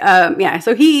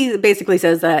so he basically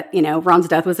says that, Ron's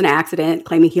death was an accident,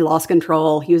 claiming he lost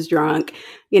control. He was drunk,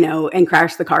 and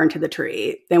crashed the car into the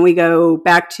tree. Then we go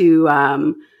back to,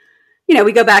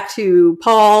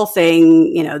 Paul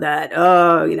saying,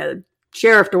 that,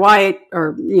 Sheriff Dwight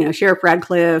or, Sheriff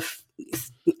Radcliffe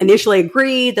initially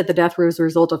agreed that the death was a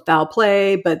result of foul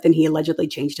play, but then he allegedly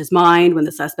changed his mind when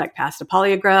the suspect passed a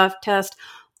polygraph test.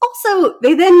 Also,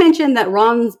 they then mentioned that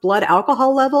Ron's blood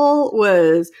alcohol level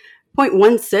was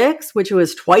 0.16, which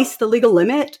was twice the legal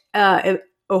limit in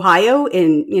Ohio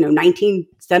in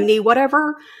 1970,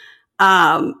 whatever.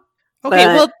 Okay,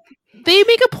 well, they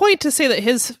make a point to say that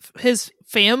his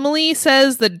family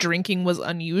says that drinking was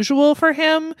unusual for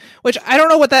him, which I don't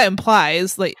know what that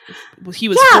implies. Like, he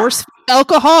was forced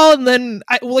alcohol, and then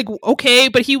okay,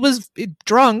 but he was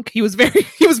drunk. He was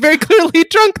very clearly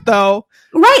drunk, though.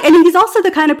 Right, and he's also the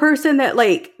kind of person that,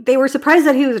 like, they were surprised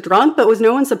that he was drunk, but was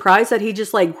no one surprised that he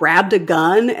just, like, grabbed a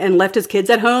gun and left his kids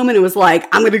at home and it was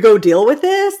like, I'm going to go deal with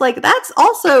this? Like, that's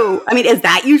also, I mean, is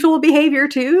that usual behavior,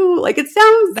 too? Like, it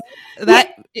sounds...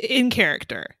 That in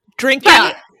character. Drinking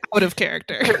out of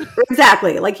character.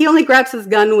 Exactly. Like, he only grabs his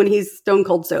gun when he's stone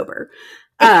cold sober.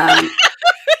 Like,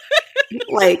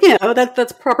 you know,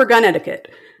 that's proper gun etiquette.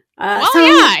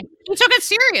 He took it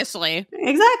seriously.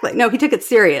 Exactly. No, he took it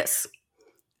serious.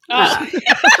 Yeah,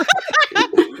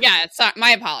 it's not,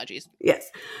 my apologies. Yes.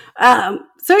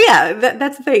 So yeah,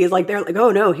 that's the thing, is like, they're like,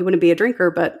 oh no, he wouldn't be a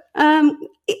drinker, but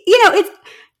you know,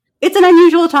 it's an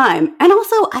unusual time. And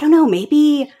also, I don't know,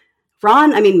 maybe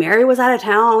Mary was out of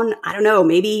town. I don't know,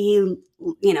 maybe he,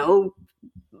 you know,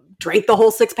 drank the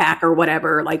whole 6-pack or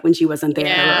whatever, like when she wasn't there.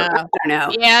 Yeah. Or, I don't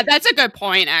know. Yeah, that's a good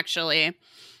point, actually.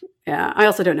 Yeah. I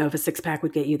also don't know if a 6-pack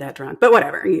would get you that drunk, but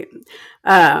whatever.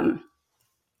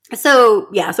 So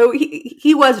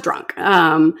he was drunk.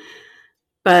 So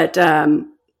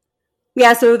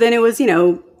then it was, you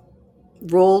know,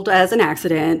 ruled as an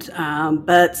accident.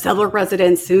 But several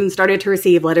residents soon started to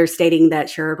receive letters stating that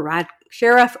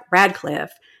Sheriff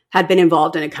Radcliffe had been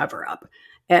involved in a cover-up.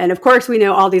 And of course, we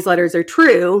know all these letters are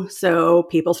true, so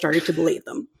people started to believe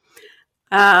them.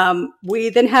 We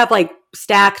then have like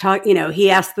Stack talk, you know, he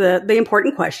asked the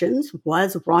important questions.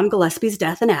 Was Ron Gillespie's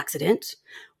death an accident?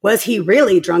 Was he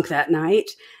really drunk that night?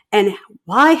 And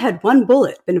why had one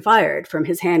bullet been fired from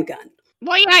his handgun?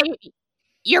 Well, yeah,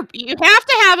 you have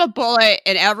to have a bullet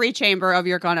in every chamber of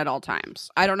your gun at all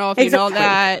times. I don't know if you know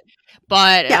that,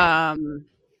 but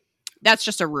that's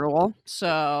just a rule.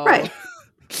 So right.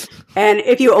 And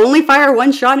if you only fire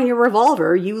one shot in your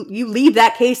revolver, you leave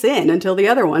that case in until the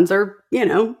other ones are, you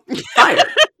know, fired.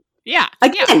 Yeah.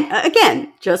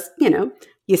 Again, just, you know,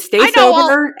 you stay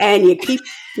sober and you keep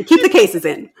the cases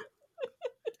in.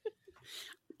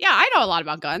 Yeah, I know a lot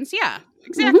about guns. Yeah,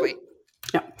 exactly. Mm-hmm.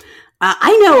 Yeah.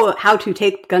 I know how to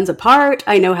take guns apart.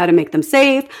 I know how to make them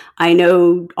safe. I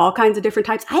know all kinds of different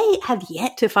types. I have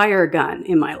yet to fire a gun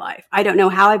in my life. I don't know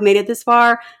how I've made it this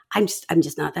far. I'm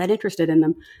just not that interested in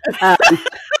them.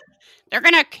 They're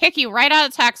gonna kick you right out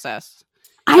of Texas.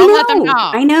 Don't let them know.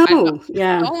 I know.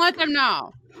 Yeah. Don't let them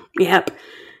know. Yep.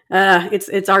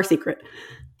 It's our secret.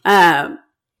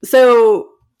 So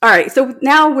all right. So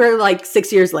now we're like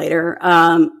 6 years later.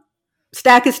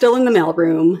 Stack is still in the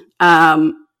mailroom.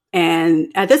 And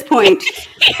at this point,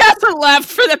 he hasn't left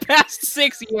for the past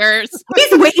 6 years.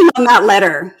 He's waiting on that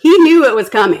letter. He knew it was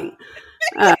coming.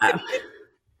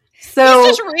 So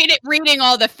he's just reading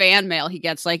all the fan mail he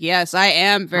gets. Like, yes, I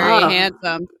am very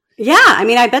handsome. Yeah, I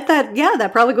mean, I bet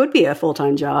that probably would be a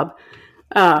full-time job.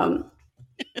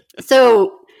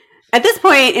 So at this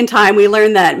point in time, we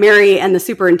learn that Mary and the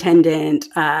superintendent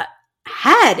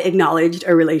had acknowledged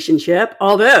a relationship,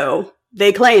 although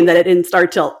they claim that it didn't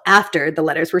start till after the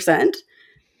letters were sent.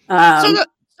 So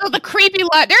the creepy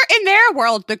letter, in their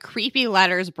world, the creepy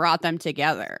letters brought them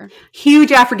together.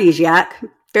 Huge aphrodisiac.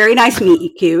 Very nice,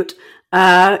 meet cute.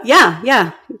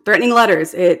 Yeah. Threatening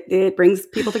letters. It brings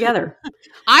people together.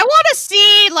 I want to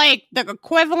see like the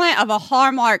equivalent of a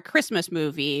Hallmark Christmas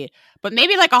movie, but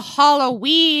maybe like a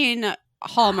Halloween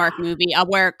Hallmark movie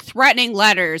where threatening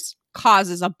letters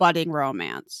causes a budding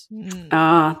romance.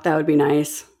 That would be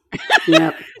nice.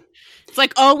 Yep. It's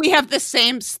like, oh, we have the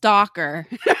same stalker.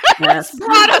 Yes.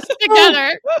 Brought us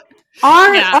together.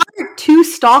 Our two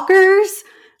stalkers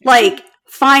like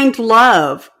find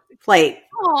love. Like,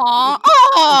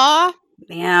 Aww.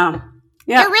 Yeah.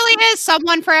 There really is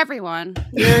someone for everyone.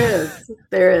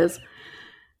 There is.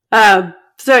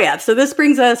 So this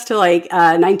brings us to like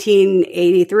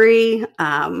 1983.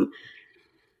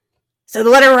 So the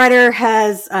letter writer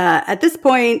has, at this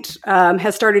point,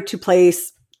 has started to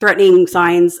place threatening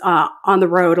signs on the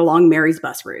road along Mary's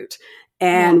bus route.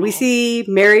 And we see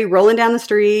Mary rolling down the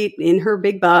street in her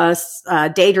big bus,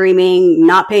 daydreaming,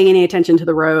 not paying any attention to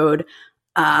the road.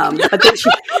 But then she,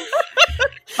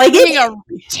 like, being a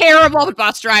terrible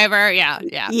bus driver. Yeah.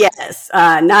 Yes.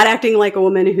 Not acting like a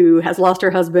woman who has lost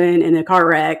her husband in a car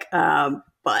wreck.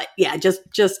 But yeah, just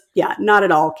not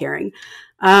at all caring.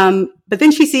 But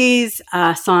then she sees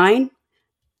a sign,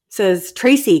 says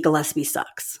Tracy Gillespie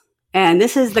sucks. And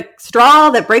this is the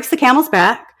straw that breaks the camel's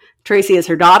back. Tracy is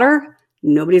her daughter.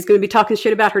 Nobody's going to be talking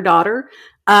shit about her daughter.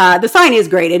 The sign is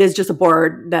great. It is just a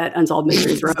board that Unsolved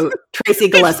Mysteries wrote. Tracy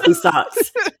Gillespie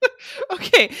sucks.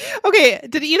 Okay.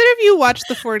 Did either of you watch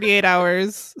the 48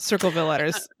 Hours Circleville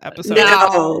Letters episode?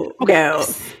 No.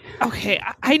 Okay,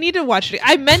 I need to watch it.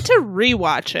 I meant to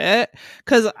rewatch it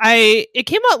because it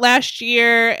came out last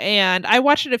year, and I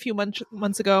watched it a few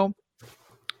months ago.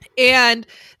 And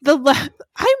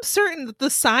I'm certain that the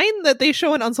sign that they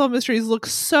show in Unsolved Mysteries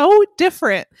looks so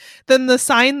different than the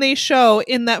sign they show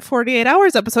in that 48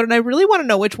 Hours episode. And I really want to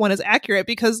know which one is accurate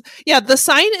because, yeah, the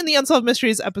sign in the Unsolved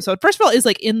Mysteries episode, first of all, is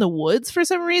like in the woods for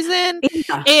some reason.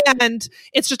 Yeah. And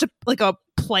it's just like a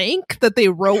plank that they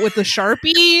wrote with the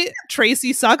Sharpie.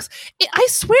 Tracy sucks. I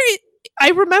swear,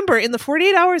 I remember in the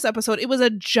 48 Hours episode, it was a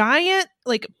giant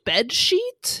like bed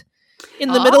sheet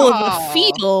in the middle of a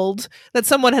field that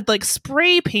someone had like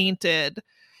spray painted.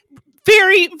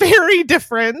 Very, very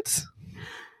different.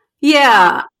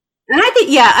 Yeah. And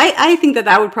I think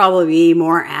that would probably be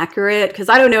more accurate because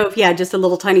I don't know if just a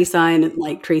little tiny sign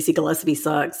like Tracy Gillespie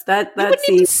sucks. That wouldn't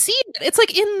even see it. It's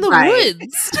like in the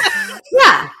woods.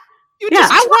 Yeah. You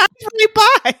just drive right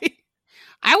by.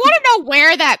 I want to know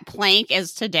where that plank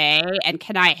is today and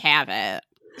can I have it?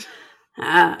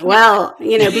 Well,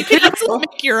 be careful.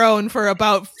 Make your own for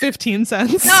about 15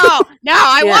 cents. No,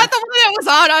 I want the one that was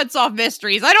on Unsolved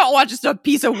Mysteries. I don't want just a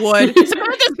piece of wood. Samantha's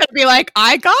gonna be like,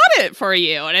 I got it for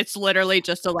you. And it's literally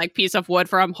just a like piece of wood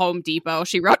from Home Depot.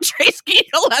 She wrote Tracy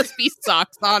Gillespie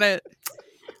sucks on it.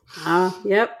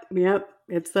 Yep.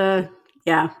 It's I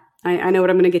know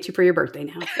what I'm gonna get you for your birthday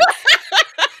now.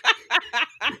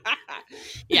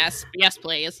 Yes,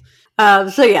 please.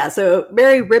 So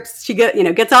Mary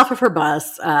gets off of her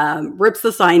bus, rips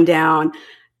the sign down,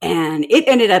 and it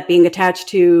ended up being attached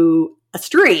to a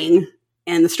string,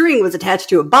 and the string was attached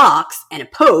to a box and a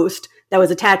post that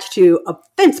was attached to a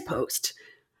fence post.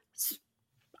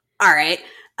 All right.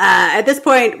 At this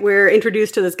point, we're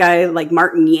introduced to this guy like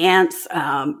Martin Yance,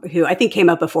 who I think came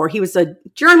up before. He was a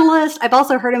journalist. I've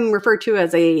also heard him referred to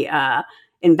as a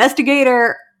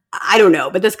investigator. I don't know,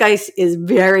 but this guy is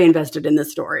very invested in this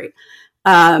story.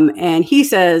 And he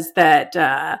says that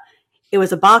it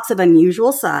was a box of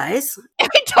unusual size. I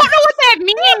don't know what that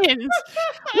means.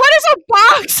 What is a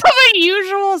box of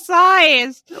unusual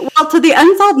size? Well, to the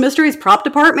Unsolved Mysteries prop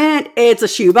department, it's a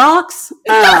shoebox.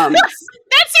 That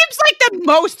seems like the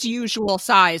most usual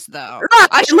size, though.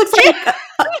 Right. It looks like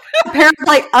a pair of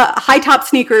like high top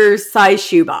sneakers size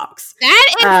shoebox.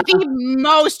 That is the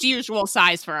most usual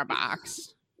size for a box.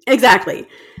 Exactly.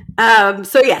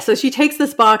 So she takes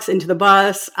this box into the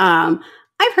bus. I've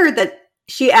heard that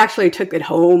she actually took it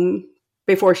home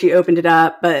before she opened it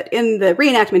up, but in the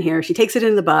reenactment here, she takes it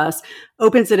in the bus,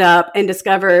 opens it up, and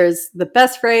discovers the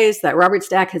best phrase that Robert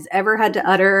Stack has ever had to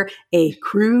utter: a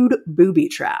crude booby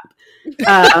trap.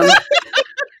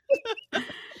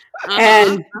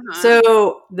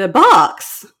 So the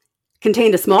box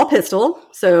contained a small pistol,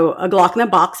 so a Glock in a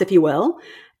box, if you will.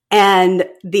 And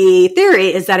the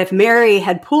theory is that if Mary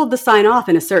had pulled the sign off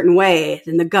in a certain way,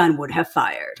 then the gun would have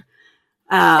fired.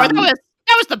 Or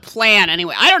that was the plan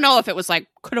anyway. I don't know if it was like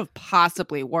could have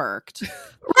possibly worked.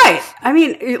 Right. I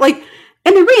mean, like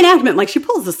in the reenactment, like she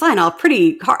pulls the sign off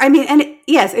pretty hard. I mean, and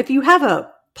yes, if you have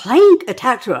a plank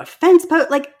attached to a fence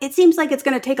post, like it seems like it's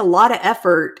going to take a lot of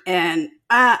effort. And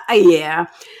yeah,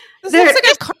 this looks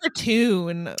like a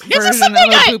cartoon version of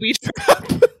a booby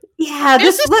trap. Yeah,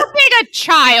 this is something a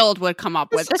child would come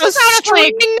up with. This is not a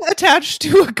string attached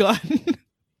to a gun.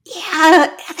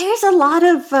 Yeah, there's a lot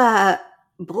of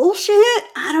bullshit,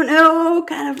 I don't know,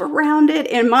 kind of around it,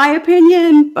 in my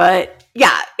opinion. But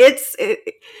yeah,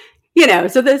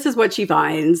 so this is what she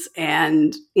finds.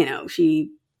 And,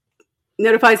 she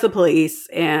notifies the police.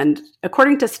 And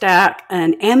according to Stack,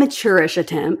 an amateurish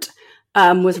attempt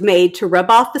was made to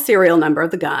rub off the serial number of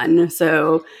the gun.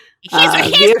 So... He's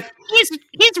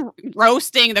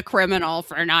roasting the criminal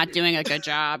for not doing a good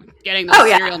job getting those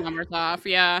serial numbers off.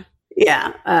 Yeah.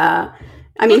 I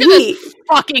mean, this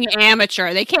fucking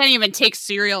amateur. They can't even take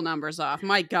serial numbers off.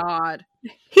 My God.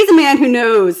 He's a man who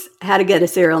knows how to get a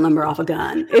serial number off a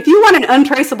gun. If you want an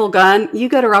untraceable gun, you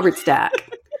go to Robert Stack.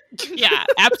 Yeah,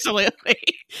 absolutely.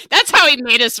 That's how he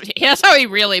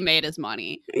really made his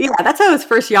money. Yeah, that's how his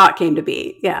first yacht came to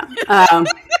be. Yeah.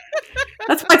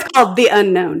 That's why it's called The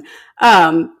Unknown.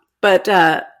 God,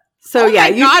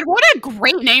 what a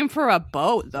great name for a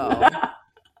boat, though.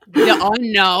 The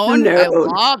Unknown.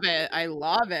 I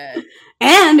love it.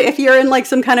 And if you're in like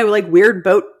some kind of like weird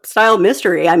boat style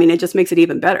mystery, I mean, it just makes it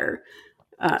even better.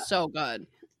 So good.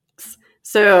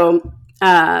 So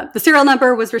the serial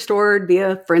number was restored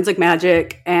via forensic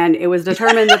magic, and it was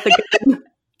determined that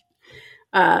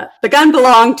the gun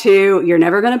belonged to, you're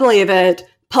never going to believe it,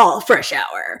 Paul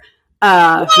Freshour,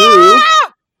 who,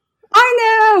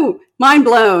 I know, mind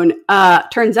blown.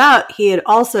 Turns out he had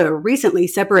also recently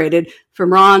separated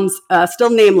from Ron's still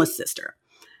nameless sister.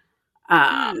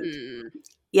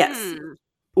 Yes.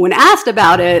 When asked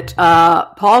about it,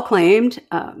 Paul claimed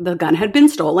the gun had been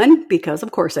stolen, because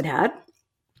of course it had.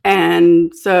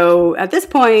 And so at this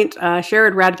point,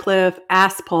 Sherrod Radcliffe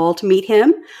asked Paul to meet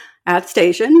him at the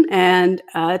station and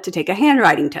to take a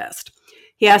handwriting test.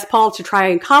 He asked Paul to try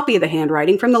and copy the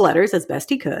handwriting from the letters as best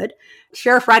he could.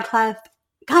 Sheriff Radcliffe,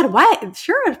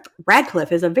 Sheriff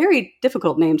Radcliffe is a very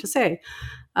difficult name to say.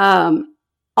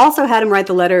 Also had him write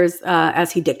the letters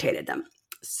as he dictated them.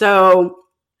 So,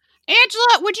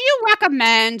 Angela, would you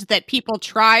recommend that people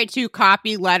try to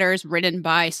copy letters written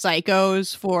by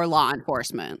psychos for law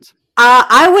enforcement?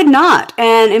 I would not.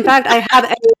 And in fact, I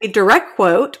have a direct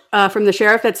quote from the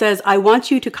sheriff that says, "I want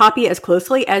you to copy as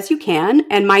closely as you can."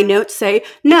 And my notes say,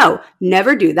 no,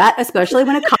 never do that, especially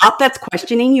when a cop that's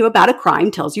questioning you about a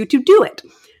crime tells you to do it.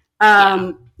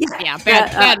 Bad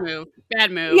move.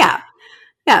 Bad move. Yeah.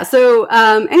 Yeah. So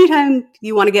anytime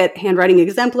you want to get handwriting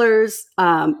exemplars,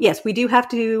 yes, we do have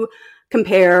to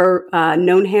compare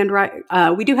known handwriting.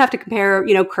 We do have to compare,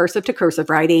 cursive to cursive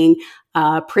writing,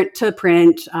 print to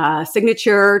print,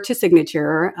 signature to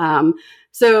signature.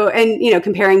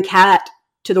 Comparing cat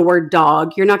to the word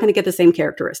dog, you're not going to get the same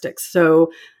characteristics.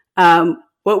 So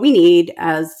what we need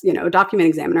as, a document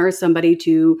examiner is somebody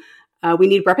to, we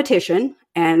need repetition,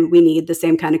 and we need the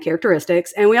same kind of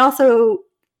characteristics. And we also,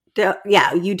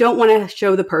 you don't want to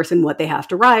show the person what they have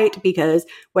to write, because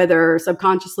whether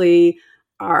subconsciously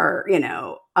or,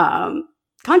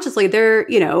 consciously, they're,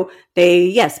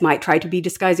 they, might try to be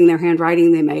disguising their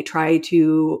handwriting. They may try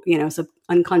to,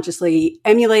 unconsciously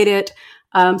emulate it.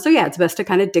 It's best to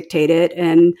kind of dictate it.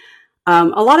 And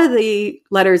a lot of the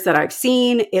letters that I've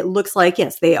seen, it looks like,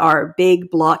 yes, they are big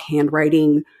block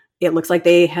handwriting. It looks like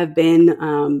they have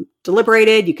been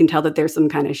deliberated. You can tell that there's some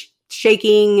kind of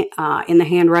shaking in the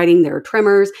handwriting. There are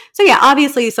tremors. So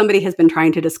obviously somebody has been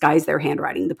trying to disguise their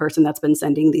handwriting, the person that's been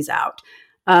sending these out.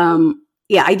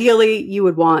 Ideally you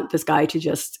would want this guy to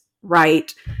just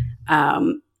write,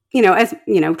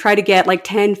 try to get like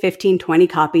 10, 15, 20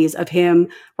 copies of him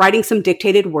writing some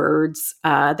dictated words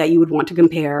that you would want to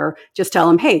compare. Just tell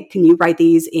him, hey, can you write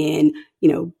these in,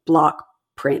 block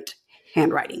print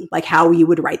handwriting, like how you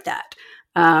would write that.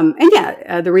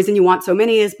 The reason you want so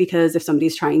many is because if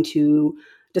somebody's trying to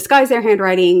disguise their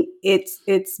handwriting,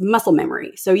 it's muscle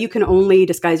memory. So you can only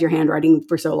disguise your handwriting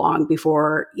for so long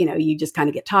before, you just kind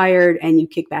of get tired and you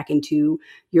kick back into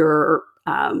your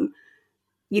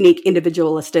unique,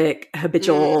 individualistic,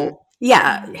 habitual,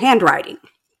 handwriting.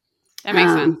 That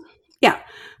makes sense. Yeah.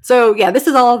 So this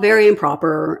is all very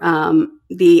improper.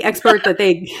 The expert that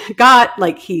they got,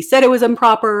 he said it was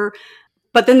improper,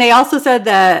 but then they also said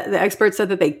that the expert said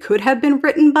that they could have been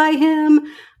written by him,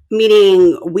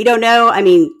 meaning we don't know. I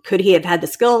mean, could he have had the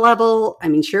skill level? I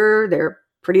mean, sure, they're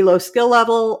pretty low skill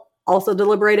level, also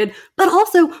deliberated, but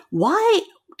also why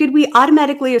did we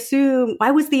automatically assume,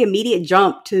 why was the immediate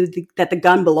jump to that the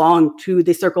gun belonged to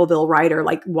the Circleville writer?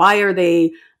 Why are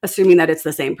they assuming that it's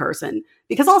the same person?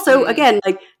 Because also, again,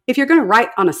 if you're going to write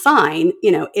on a sign,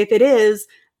 if it is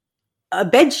a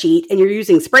bed sheet and you're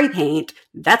using spray paint,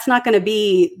 that's not going to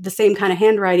be the same kind of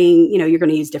handwriting. You're going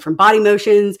to use different body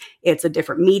motions. It's a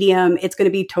different medium. It's going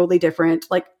to be totally different.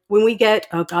 When we get,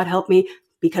 oh God help me,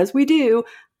 because we do,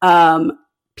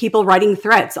 people writing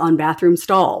threats on bathroom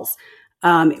stalls.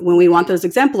 When we want those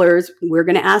exemplars, we're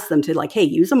going to ask them to hey,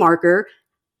 use a marker,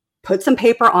 put some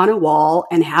paper on a wall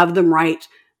and have them write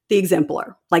the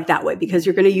exemplar that way, because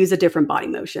you're going to use a different body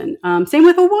motion. Same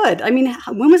with a wood. I mean,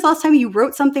 when was the last time you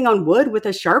wrote something on wood with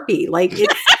a Sharpie? It's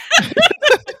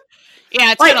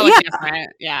it's going to look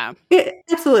different. Yeah,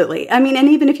 absolutely. I mean, and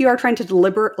even if you are trying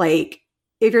to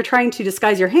if you're trying to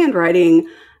disguise your handwriting,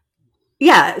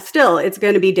 still it's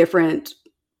going to be different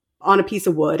on a piece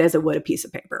of wood as it would a piece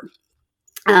of paper.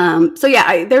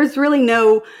 There's really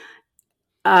no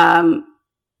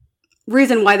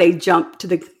reason why they jump to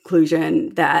the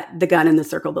conclusion that the gun and the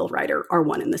Circleville writer are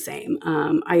one and the same.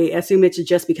 I assume it's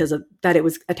just because of that it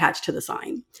was attached to the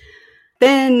sign.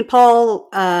 Then Paul,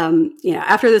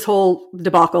 after this whole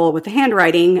debacle with the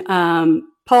handwriting,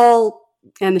 Paul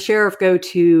and the sheriff go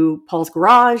to Paul's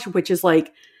garage, which is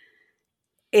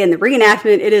in the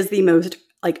reenactment, it is the most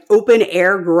open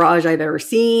air garage I've ever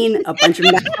seen. A bunch of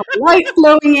natural light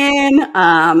flowing in.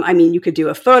 I mean, you could do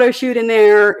a photo shoot in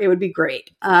there. It would be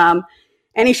great.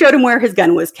 And he showed him where his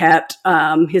gun was kept.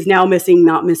 His now missing,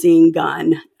 not missing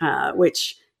gun,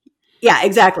 which,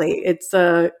 exactly. It's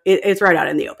right out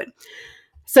in the open.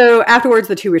 So afterwards,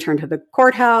 the two returned to the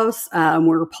courthouse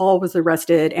where Paul was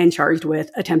arrested and charged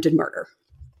with attempted murder.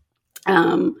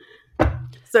 So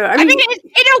I mean, in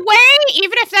a way,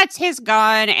 even if that's his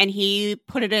gun and he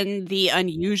put it in the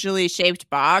unusually shaped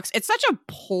box, it's such a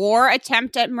poor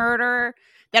attempt at murder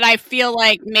that I feel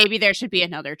like maybe there should be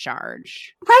another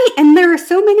charge. Right. And there are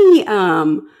so many,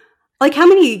 like, how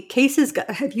many cases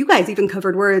have you guys even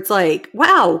covered where it's like,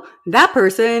 wow, that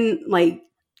person, like,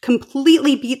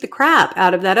 completely beat the crap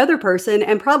out of that other person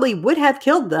and probably would have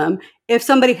killed them if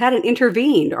somebody hadn't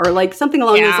intervened, or like something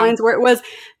along those lines, where it was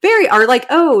or like,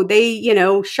 oh, they, you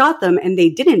know, shot them and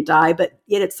they didn't die, but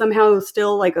yet it's somehow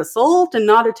still like assault and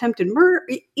not attempted murder.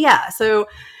 Yeah. So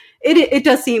it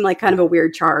does seem like kind of a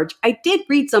weird charge. I did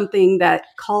read something that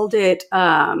called it,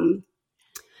 because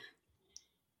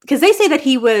they say that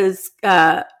he was,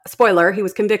 spoiler, he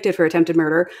was convicted for attempted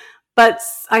murder. But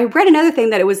I read another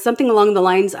thing that it was something along the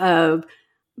lines of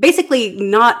basically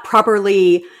not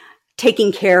properly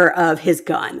taking care of his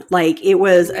gun. Like, it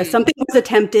was something was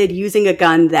attempted using a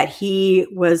gun that he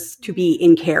was to be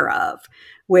in care of,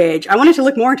 which I wanted to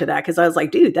look more into that, because I was like,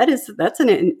 dude, that's an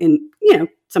you know,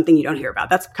 something you don't hear about.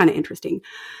 That's kind of interesting.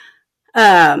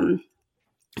 So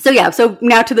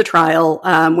now to the trial,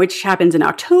 which happens in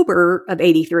October of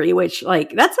 83, which,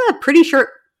 like, that's a pretty short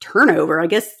turnover, I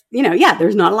guess. You know, yeah,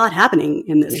 there's not a lot happening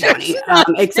in this county.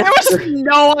 There was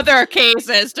no other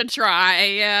cases to try.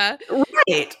 Yeah,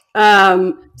 right.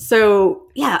 So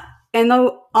yeah, and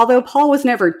although Paul was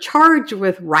never charged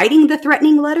with writing the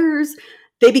threatening letters,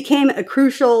 they became a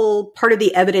crucial part of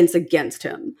the evidence against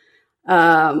him.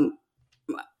 Yeah,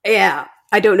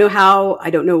 I don't know how. I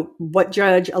don't know what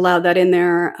judge allowed that in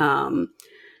there. Not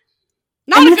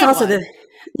a good one.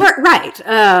 Right.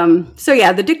 So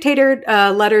yeah, the dictated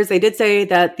letters, they did say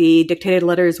that the dictated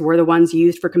letters were the ones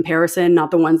used for comparison,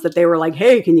 not the ones that they were like,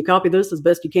 hey, can you copy this as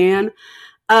best you can?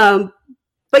 But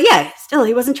yeah, still,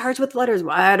 he wasn't charged with letters.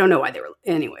 I don't know why they were.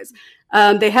 Anyways,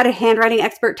 they had a handwriting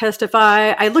expert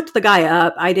testify. I looked the guy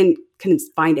up. I couldn't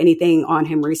find anything on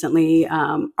him recently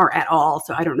or at all.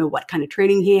 So I don't know what kind of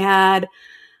training he had.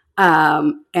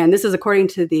 And this is according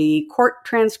to the court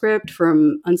transcript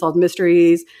from Unsolved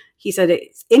Mysteries. He said,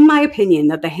 it's in my opinion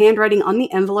that the handwriting on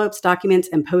the envelopes, documents,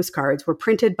 and postcards were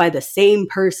printed by the same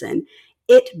person,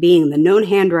 it being the known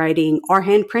handwriting or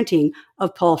handprinting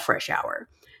of Paul Freshour.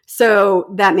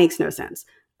 So that makes no sense.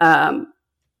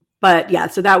 But yeah,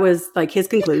 so that was like his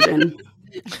conclusion.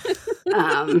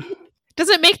 Does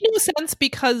it make no sense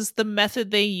because the method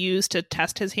they used to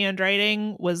test his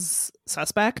handwriting was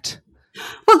suspect?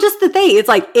 Well, just the thing, it's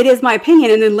like, it is my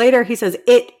opinion. And then later he says,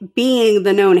 it being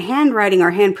the known handwriting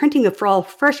or handprinting of Paul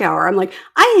Freshour. I'm like,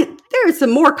 there's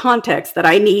some more context that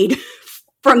I need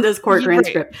from this court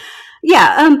transcript. Right.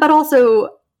 Yeah. But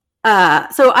also,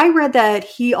 so I read that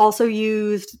he also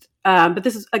used, but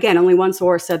this is, again, only one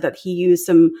source said that he used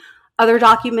some other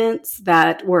documents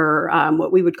that were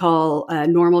what we would call a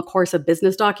normal course of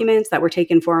business documents that were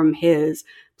taken from his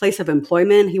place of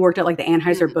employment. He worked at like the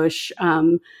Anheuser-Busch,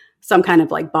 some kind of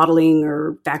like bottling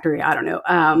or factory, I don't know.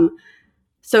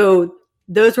 So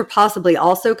those were possibly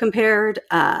also compared.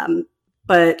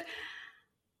 But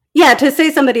yeah, to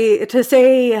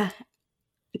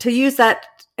use that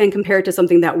and compare it to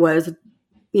something that was,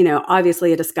 you know,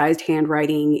 obviously a disguised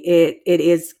handwriting, it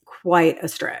is quite a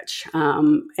stretch.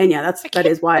 And yeah, that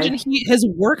is why his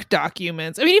work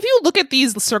documents. I mean, if you look at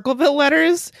these Circleville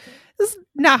letters, this is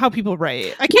not how people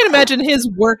write. I can't imagine his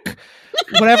work,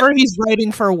 whatever he's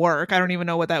writing for work, I don't even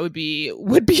know what that would be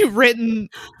written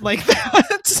like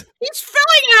that. He's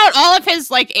filling out all of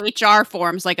his like HR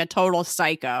forms like a total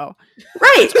psycho.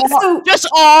 Right. Just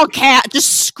all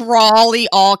just scrawly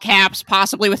all caps,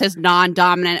 possibly with his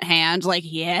non-dominant hand. Like,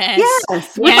 yes.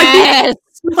 With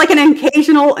like an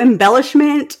occasional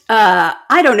embellishment.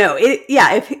 I don't know.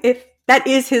 If that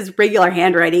is his regular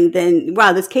handwriting, then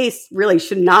wow, this case really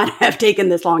should not have taken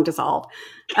this long to solve.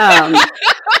 I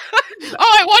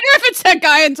wonder if it's that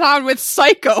guy in town with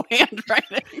psycho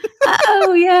handwriting.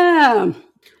 Oh yeah.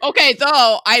 Okay,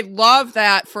 though I love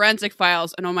that Forensic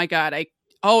Files, and oh my god,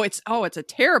 it's a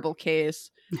terrible case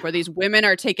where these women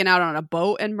are taken out on a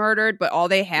boat and murdered, but all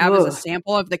they have is a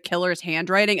sample of the killer's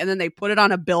handwriting, and then they put it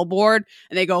on a billboard,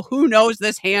 and they go, "Who knows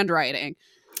this handwriting?"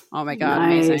 Oh my god,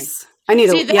 nice. Amazing! I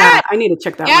need to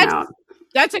check that one out.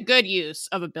 That's a good use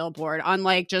of a billboard,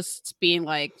 unlike just being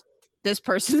like, "This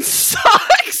person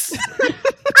sucks."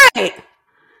 Right.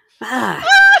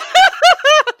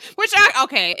 Which,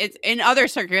 okay, it's in other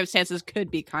circumstances could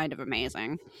be kind of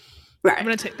amazing. Right.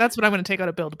 That's what I'm gonna take out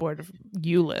a billboard of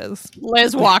you, Liz.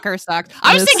 Liz Walker sucks.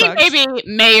 I was thinking maybe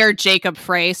Mayor Jacob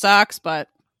Frey sucks, but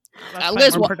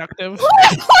Liz more productive.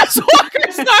 Liz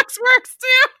Walker sucks. works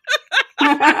too.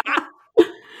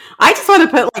 I just want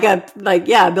to put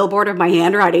a billboard of my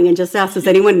handwriting and just ask, does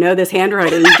anyone know this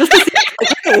handwriting? Just to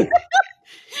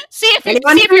see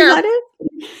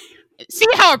see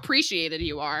how appreciated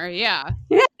you are. Yeah.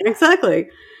 Yeah, exactly.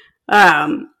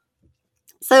 So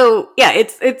yeah,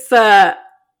 it's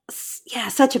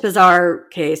such a bizarre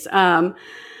case.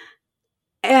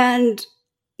 And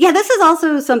yeah, this is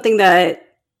also something that,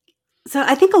 so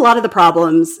I think a lot of the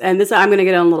problems, and this, I'm going to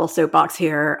get on a little soapbox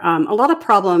here. A lot of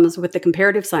problems with the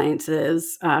comparative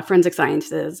sciences, forensic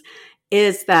sciences,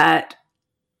 is that,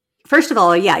 first of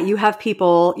all, yeah, you have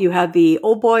the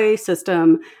old boy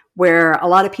system where a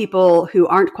lot of people who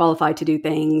aren't qualified to do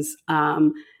things,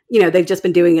 they've just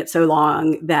been doing it so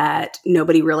long that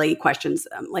nobody really questions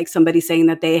them. Like somebody saying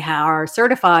that they are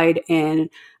certified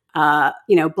in,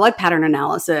 blood pattern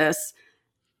analysis.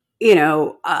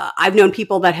 I've known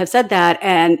people that have said that,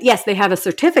 and yes, they have a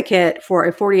certificate for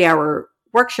a 40-hour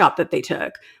workshop that they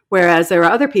took, whereas there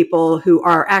are other people who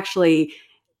are actually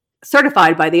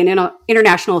certified by the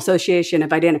International Association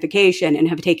of Identification and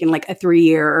have taken like a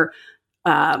 3-year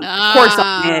course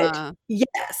on it.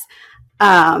 Yes.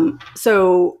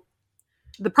 So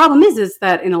the problem is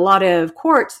that in a lot of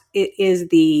courts, it is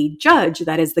the judge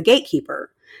that is the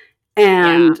gatekeeper,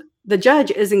 and the judge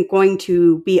isn't going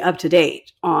to be up to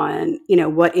date on,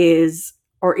 what is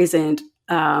or isn't,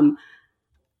 an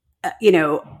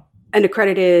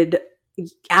accredited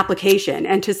application.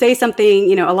 And to say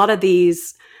something, a lot of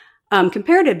these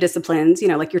comparative disciplines,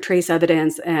 like your trace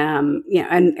evidence, and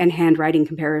handwriting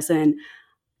comparison,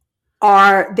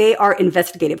 they are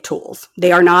investigative tools.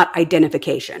 They are not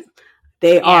identification.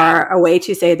 They are a way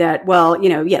to say that, well,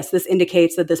 yes, this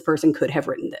indicates that this person could have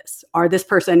written this. Or this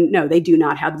person, no, they do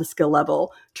not have the skill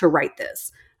level to write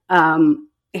this.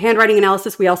 Handwriting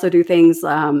analysis, we also do things,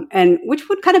 and which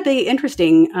would kind of be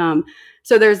interesting.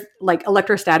 So there's like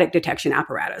electrostatic detection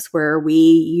apparatus where we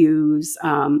use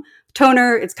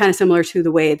toner. It's kind of similar to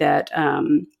the way that,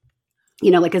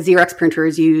 like a Xerox printer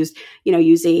is used,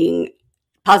 using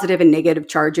positive and negative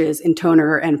charges in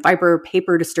toner and fiber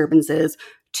paper disturbances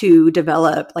to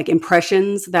develop like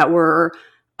impressions that were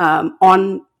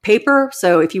on paper.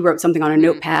 So if you wrote something on a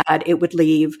notepad, it would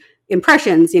leave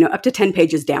impressions, up to 10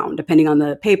 pages down, depending on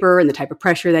the paper and the type of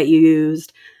pressure that you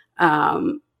used.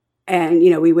 And,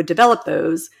 we would develop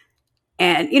those.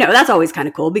 And, that's always kind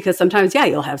of cool because sometimes,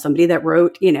 you'll have somebody that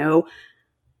wrote,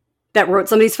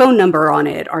 somebody's phone number on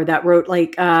it, or that wrote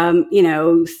like,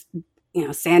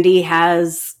 Sandy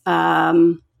has,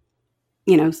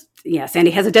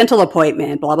 Sandy has a dental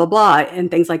appointment, blah, blah, blah, and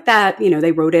things like that.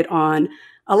 They wrote it on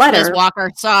a letter. Liz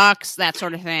Walker sucks, that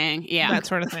sort of thing. Yeah. That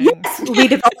sort of thing. Yes, we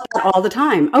develop that all the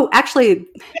time. Oh, actually.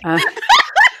 That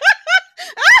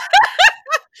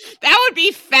would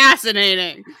be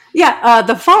fascinating. Yeah.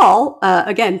 The Fall,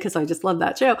 again, because I just love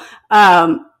that show.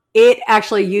 It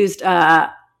actually used an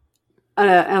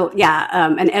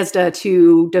ESDA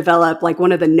to develop like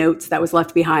one of the notes that was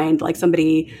left behind, like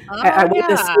somebody at one of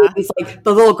the scenes, like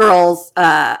the little girl's,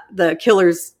 the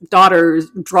killer's daughter's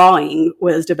drawing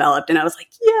was developed, and I was like,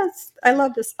 yes, I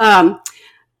love this. So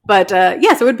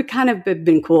it would be kind of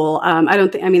been cool. I know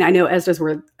ESDAs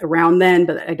were around then,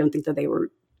 but I don't think that they were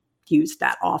used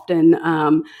that often.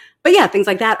 But yeah, things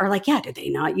like that are like, did they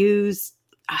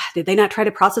not try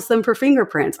to process them for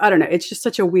fingerprints? I don't know. It's just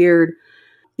such a weird.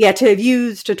 Yeah,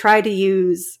 to try to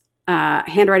use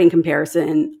handwriting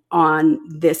comparison on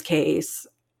this case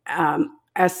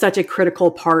as such a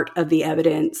critical part of the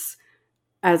evidence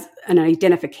as an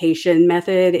identification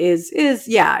method is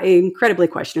incredibly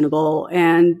questionable.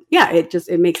 And it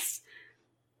looks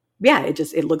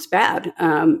bad.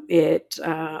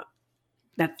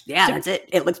 That's it.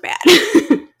 It looks bad.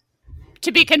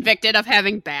 To be convicted of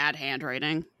having bad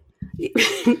handwriting.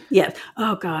 Yes.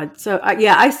 Oh God. So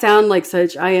I sound like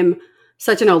I am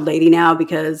such an old lady now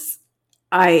because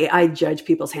I judge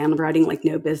people's handwriting like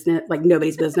nobody's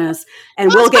business.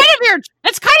 And that's kind of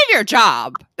your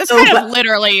job. That's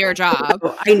literally your job.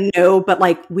 I know, but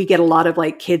like we get a lot of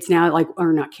like kids now,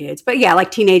 or not kids, but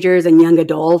like teenagers and young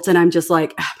adults. And I'm just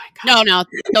like, oh my God. No,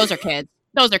 those are kids.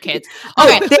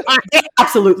 Okay. They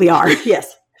absolutely are.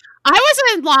 Yes. I was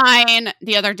in line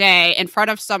the other day in front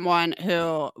of someone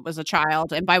who was a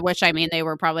child, and by which I mean they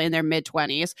were probably in their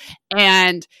mid-20s,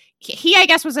 and he I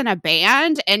guess was in a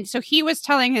band, and so he was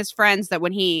telling his friends that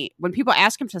when people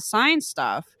ask him to sign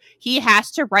stuff, he has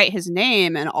to write his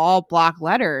name in all block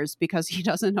letters because he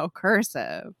doesn't know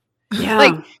cursive.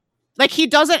 Yeah. Like he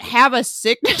doesn't have a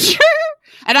signature.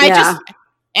 And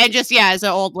And just as an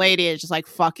old lady, it just like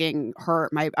fucking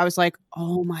hurt my. I was like,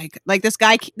 oh my god, like this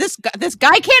guy can't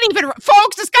even,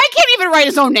 folks. This guy can't even write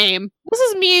his own name. This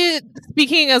is me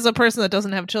speaking as a person that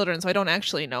doesn't have children, so I don't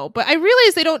actually know. But I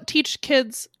realize they don't teach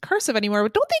kids cursive anymore.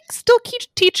 But don't they still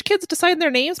teach kids to sign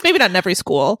their names? Maybe not in every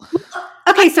school.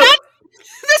 Okay, so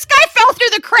this guy fell through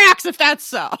the cracks. If that's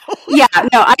so, yeah,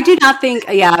 no, I do not think.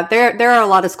 Yeah, there are a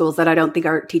lot of schools that I don't think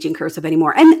are teaching cursive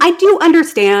anymore, and I do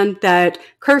understand that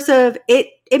cursive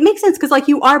it makes sense because like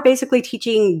you are basically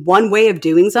teaching one way of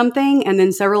doing something, and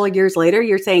then several years later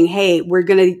you're saying, hey, we're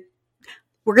gonna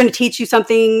teach you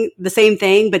something, the same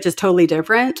thing but just totally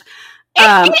different.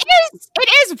 It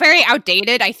is very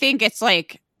outdated. I think it's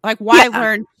like why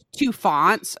learn 2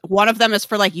 fonts? One of them is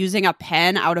for like using a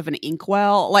pen out of an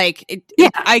inkwell. Like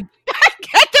I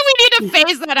get that we need to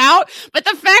phase that out, but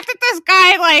the fact that this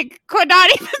guy like could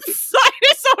not even sign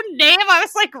his own name, I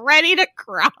was like ready to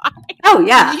cry. Oh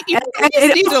yeah, You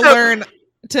need to learn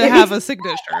to have a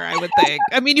signature, I would think.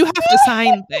 I mean, you have to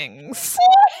sign things.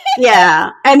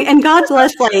 Yeah, and God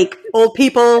bless like old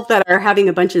people that are having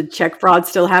a bunch of check fraud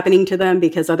still happening to them,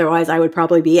 because otherwise I would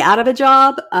probably be out of a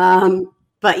job.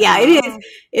 But yeah,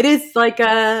 it is like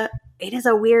it is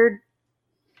a weird,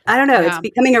 I don't know, it's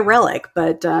becoming a relic,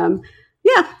 but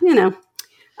yeah, you know,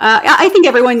 I think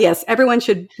everyone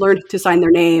should learn to sign their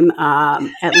name,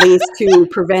 at least to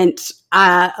prevent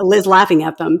Liz laughing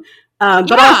at them.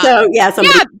 But also,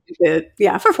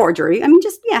 for forgery. I mean,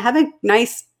 just have a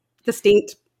nice,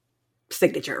 distinct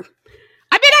signature.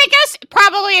 I mean, I guess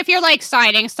probably if you're like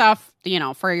signing stuff, you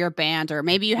know, for your band, or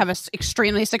maybe you have a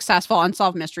extremely successful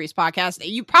Unsolved Mysteries podcast,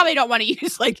 you probably don't want to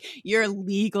use like your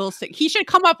legal. He should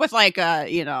come up with like a,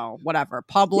 you know, whatever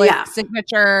public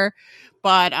signature.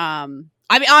 But I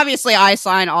mean, obviously, I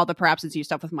sign all the Perhaps It's You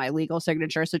stuff with my legal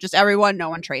signature. So just everyone, no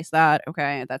one trace that.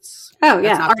 Okay, that's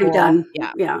already cool. done.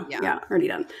 Yeah, already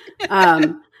done.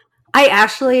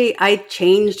 I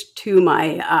changed to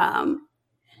my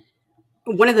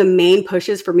one of the main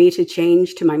pushes for me to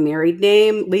change to my married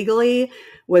name legally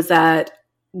was that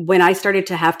when I started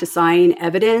to have to sign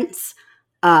evidence,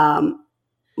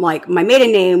 like my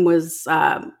maiden name was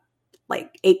like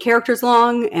 8 characters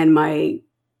long, and my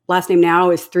last name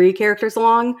now is 3 characters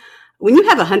long. When you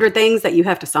have 100 things that you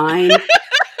have to sign,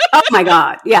 oh my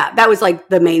God. Yeah, that was like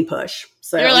the main push.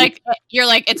 So you're like,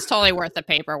 it's totally worth the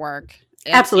paperwork.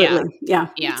 Absolutely. Yeah.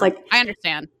 It's like, I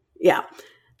understand. Yeah.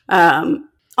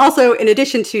 Also, in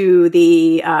addition to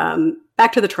the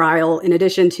back to the trial, in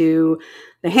addition to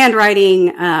the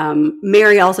handwriting,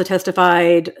 Mary also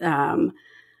testified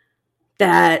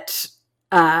that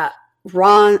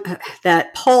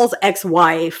Paul's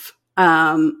ex-wife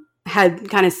had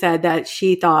kind of said that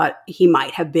she thought he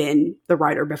might have been the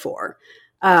writer before,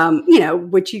 you know,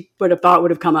 which you would have thought would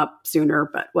have come up sooner,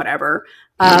 but whatever.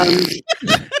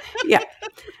 Yeah.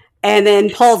 And then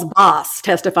Paul's boss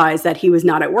testifies that he was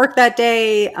not at work that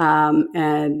day, and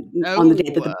on the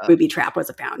day that the booby trap was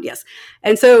found. Yes.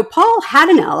 And so Paul had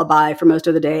an alibi for most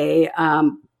of the day. Wait,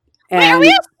 are we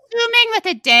assuming that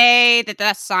the day that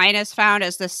the sign is found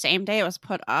is the same day it was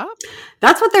put up?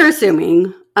 That's what they're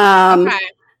assuming. Okay.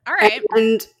 All right.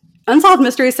 And Unsolved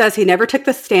Mystery says he never took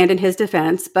the stand in his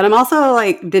defense, but I'm also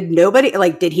like, did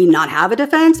he not have a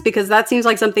defense? Because that seems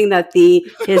like something that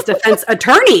his defense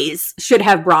attorneys should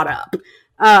have brought up.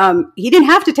 He didn't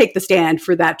have to take the stand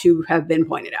for that to have been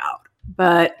pointed out.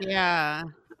 But yeah,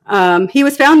 he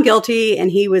was found guilty,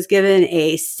 and he was given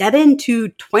a 7 to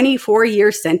 24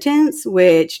 year sentence,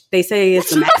 which they say is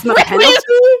the maximum penalty.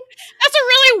 That's a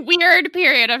really weird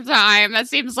period of time. That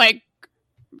seems like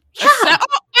I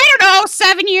don't know,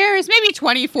 7 years, maybe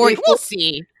 24. We'll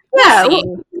see. Yeah,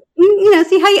 you know,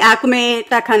 see how you acclimate,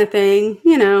 that kind of thing.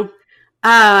 You know,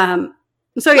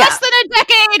 so yeah, less than a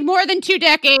decade, more than 2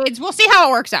 decades. We'll see how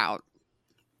it works out.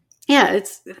 Yeah,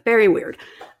 it's very weird.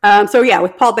 So yeah,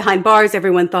 with Paul behind bars,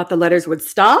 everyone thought the letters would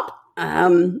stop,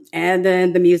 and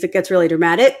then the music gets really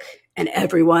dramatic, and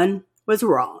everyone was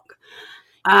wrong.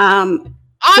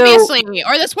 Obviously,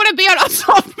 or this wouldn't be on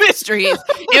Unsolved Mysteries.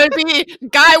 It would be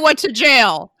guy went to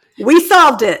jail. We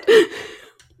solved it.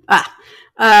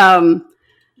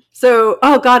 So,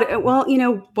 oh God, well, you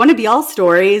know, one of y'all's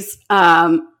stories,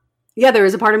 there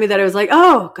was a part of me that I was like,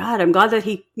 oh God, I'm glad that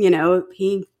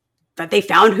that they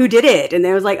found who did it. And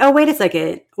they was like, oh, wait a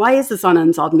second. Why is this on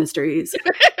Unsolved Mysteries?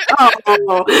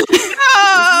 No.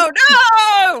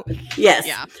 Yes.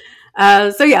 Yeah.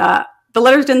 The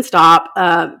letters didn't stop.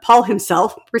 Paul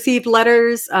himself received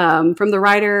letters from the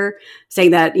writer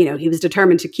saying that, you know, he was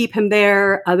determined to keep him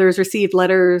there. Others received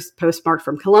letters postmarked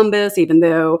from Columbus, even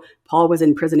though Paul was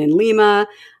in prison in Lima.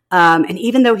 And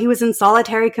even though he was in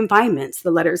solitary confinement,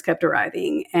 the letters kept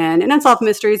arriving. And in Unsolved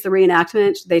Mysteries, the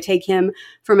reenactment, they take him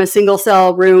from a single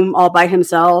cell room all by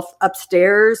himself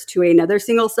upstairs to another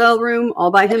single cell room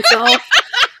all by himself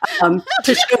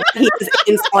to show that he was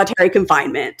in solitary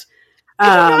confinement.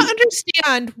 I do not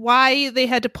understand why they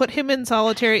had to put him in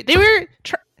solitary.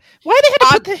 Why they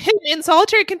had to put him in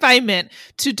solitary confinement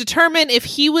to determine if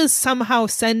he was somehow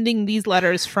sending these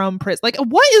letters from prison. Like,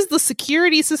 what is the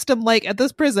security system like at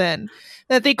this prison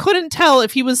that they couldn't tell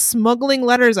if he was smuggling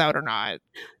letters out or not?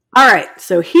 All right,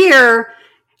 so here's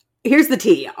the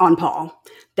tea on Paul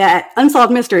that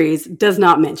Unsolved Mysteries does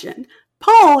not mention.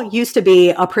 Paul used to be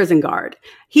a prison guard.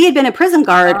 He had been a prison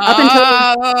guard up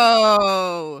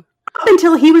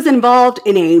until he was involved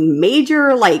in a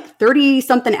major, like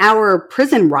 30-something hour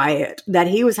prison riot that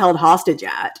he was held hostage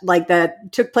at, like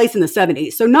that took place in the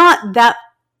 70s. So not that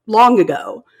long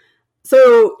ago.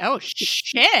 So, oh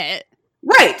shit.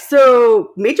 Right.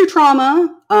 So major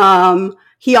trauma.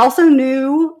 He also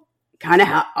knew kind of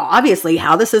obviously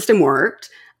how the system worked.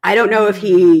 I don't know if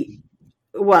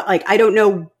I don't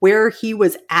know where he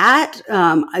was at.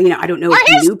 I don't know if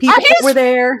he knew people that were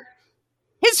there.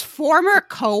 His former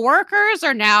coworkers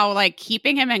are now like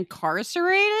keeping him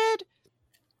incarcerated.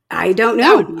 I don't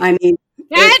know. I mean,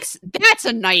 that's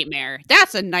a nightmare.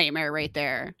 That's a nightmare right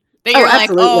there. That you're like,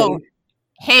 absolutely. oh,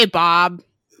 hey Bob,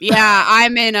 yeah,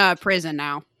 I'm in a prison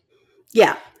now.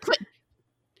 Yeah,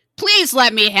 please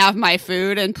let me have my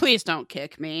food and please don't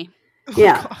kick me.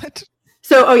 Yeah. Oh, God.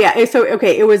 So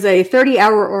it was a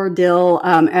 30-hour ordeal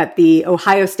at the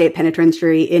Ohio State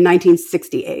Penitentiary in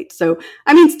 1968. So,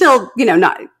 I mean, still,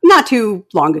 not too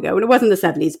long ago. And it wasn't the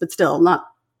 70s, but still not,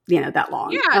 that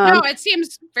long. Yeah, no, it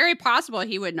seems very possible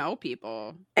he would know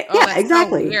people. Yeah, that's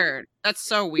exactly. So weird. That's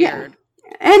so weird.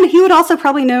 Yeah. And he would also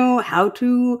probably know how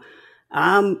to,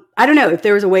 I don't know, if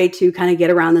there was a way to kind of get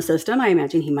around the system. I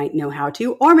imagine he might know how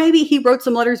to, or maybe he wrote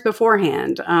some letters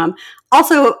beforehand.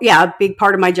 Also, a big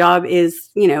part of my job is,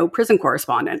 prison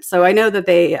correspondence. So I know that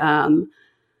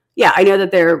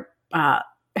they're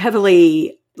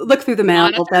heavily look through the mail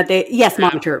monitored?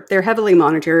 Monitor. They're heavily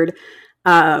monitored.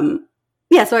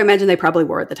 So I imagine they probably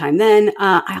were at the time then.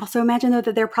 I also imagine though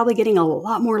that they're probably getting a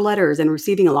lot more letters and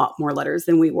receiving a lot more letters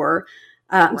than we were.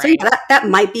 Right. So that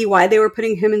might be why they were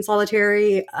putting him in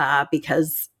solitary,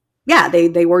 because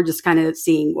they were just kind of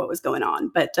seeing what was going on.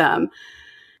 But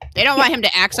they don't want him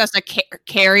to access a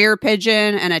carrier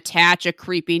pigeon and attach a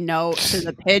creepy note to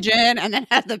the pigeon and then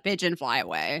have the pigeon fly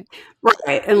away.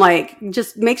 Right. And like,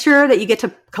 just make sure that you get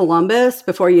to Columbus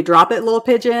before you drop it, little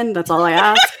pigeon. That's all I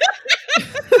ask.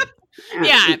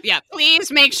 Yeah.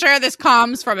 Please make sure this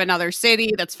comes from another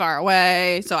city that's far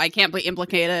away so I can't be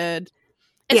implicated.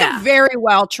 It's a very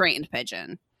well-trained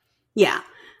pigeon. Yeah.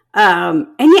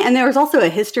 And there was also a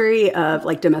history of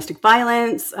like domestic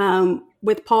violence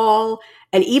with Paul.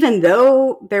 And even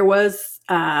though there was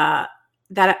he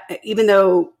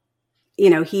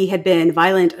had been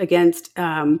violent against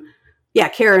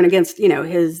Karen, against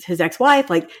his ex-wife,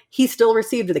 like he still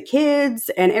received the kids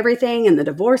and everything and the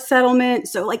divorce settlement.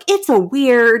 So like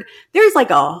there's like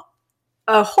a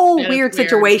whole weird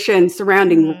situation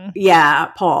surrounding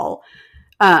Paul.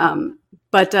 So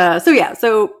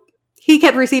he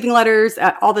kept receiving letters,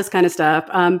 all this kind of stuff.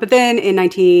 But then in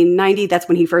 1990, that's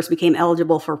when he first became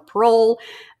eligible for parole.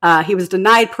 He was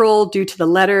denied parole due to the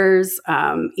letters,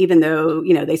 even though,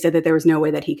 they said that there was no way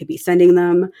that he could be sending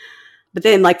them. But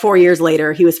then like 4 years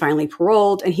later, he was finally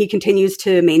paroled and he continues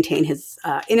to maintain his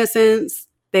innocence.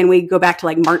 Then we go back to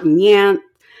like Martin Yant,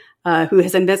 who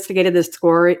has investigated this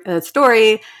story.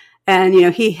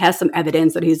 And, he has some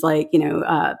evidence that he's like,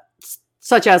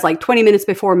 such as like 20 minutes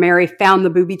before Mary found the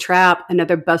booby trap,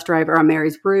 another bus driver on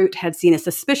Mary's route had seen a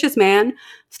suspicious man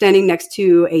standing next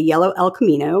to a yellow El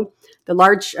Camino. The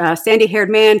large sandy-haired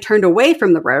man turned away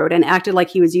from the road and acted like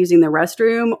he was using the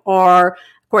restroom, or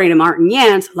according to Martin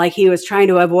Yant, like he was trying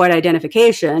to avoid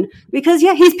identification because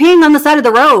he's peeing on the side of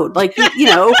the road. Like, like,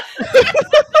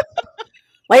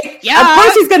 of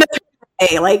course he's going to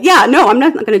pay. Like, I'm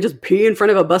not going to just pee in front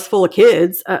of a bus full of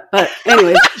kids. But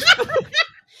anyways.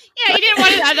 Yeah, he didn't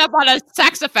want to end up on a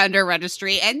sex offender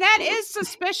registry, and that is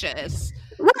suspicious.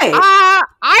 Right.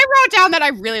 I wrote down that I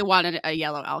really wanted a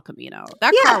yellow El Camino.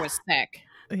 That car was sick.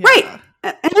 Yeah. Right.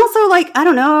 And also, like, I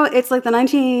don't know, it's like the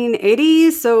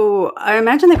 1980s, so I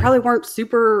imagine they probably weren't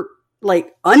super,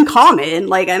 like, uncommon.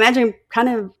 Like, I imagine kind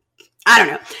of, I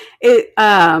don't know. It,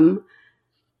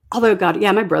 although, God,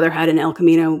 my brother had an El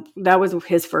Camino. That was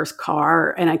his first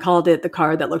car, and I called it the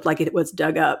car that looked like it was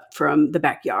dug up from the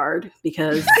backyard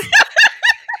because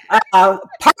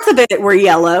parts of it were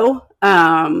yellow.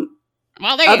 Well,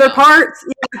 there other you go. parts,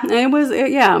 it was,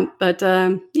 yeah, but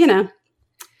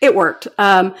it worked.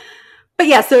 But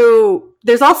yeah, so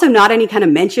there's also not any kind of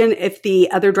mention if the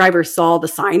other driver saw the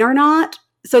sign or not.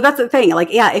 So that's the thing.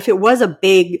 Like, yeah, if it was a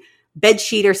big bed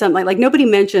sheet or something, like nobody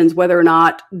mentions whether or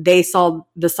not they saw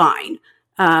the sign.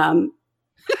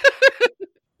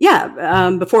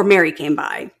 Before Mary came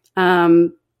by.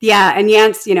 Yeah, and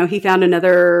Yance, he found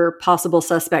another possible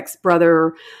suspect's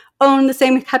brother owned the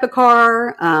same type of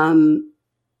car.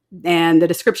 And the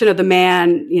description of the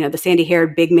man, the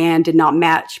sandy-haired big man, did not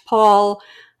match Paul.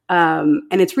 And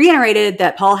it's reiterated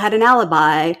that Paul had an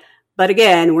alibi. But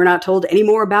again, we're not told any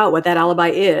more about what that alibi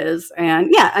is. And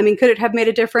yeah, I mean, could it have made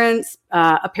a difference?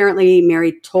 Apparently,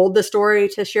 Mary told the story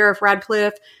to Sheriff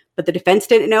Radcliffe, but the defense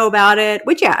didn't know about it,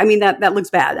 which, yeah, I mean, that looks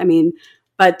bad. I mean,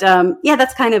 but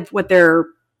that's kind of what they're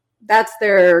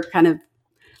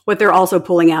also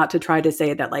pulling out to try to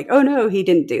say that, like, oh no, he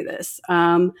didn't do this.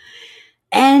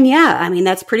 And yeah, I mean,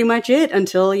 that's pretty much it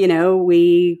until,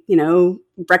 we,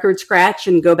 record scratch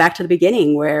and go back to the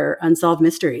beginning where Unsolved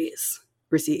Mysteries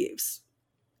receives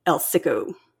El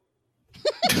Sicko.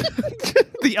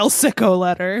 The El Sicko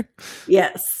letter.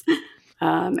 Yes.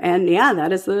 And yeah,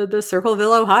 that is the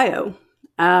Circleville, Ohio.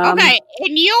 Okay,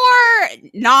 in your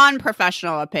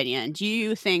non-professional opinion, do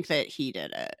you think that he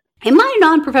did it? In my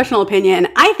non-professional opinion,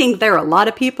 I think there are a lot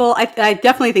of people. I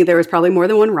definitely think there was probably more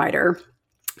than one writer.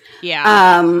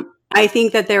 Yeah. I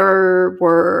think that there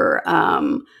were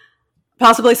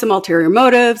possibly some ulterior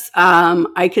motives.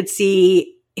 I could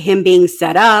see him being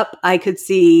set up. I could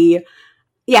see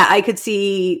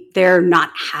there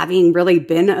not having really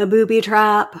been a booby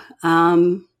trap.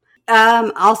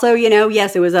 Also,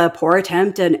 yes, it was a poor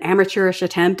attempt, an amateurish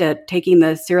attempt at taking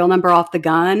the serial number off the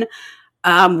gun.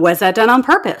 Was that done on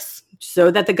purpose so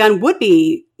that the gun would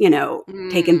be,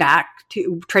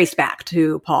 traced back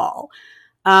to Paul?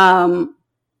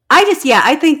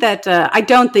 I think that I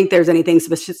don't think there's anything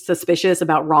suspicious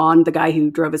about Ron, the guy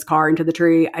who drove his car into the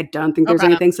tree. I don't think there's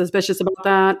anything suspicious about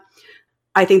that.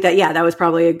 I think that, that was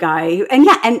probably a guy who,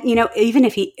 even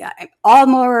if he, all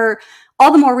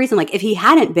the more reason, like if he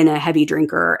hadn't been a heavy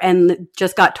drinker and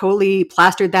just got totally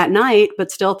plastered that night,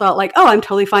 but still thought like, oh, I'm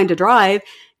totally fine to drive,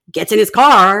 gets in his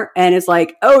car and is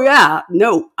like, oh yeah,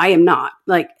 no, I am not.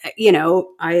 Like,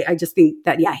 I just think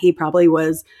that, he probably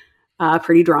was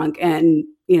pretty drunk and,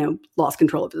 lost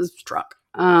control of his truck.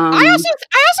 I also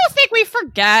think we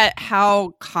forget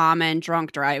how common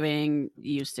drunk driving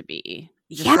used to be.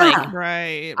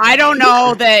 Right. I don't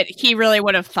know that he really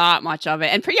would have thought much of it.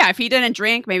 And if he didn't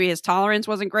drink, maybe his tolerance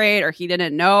wasn't great, or he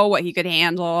didn't know what he could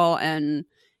handle. And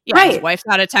his wife's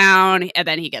out of town, and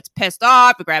then he gets pissed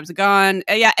off, he grabs a gun.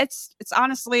 It's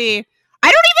honestly,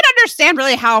 I don't even understand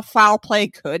really how foul play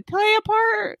could play a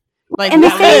part. Like, and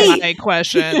that was my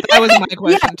question. That was my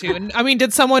question too. I mean,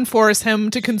 did someone force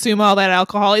him to consume all that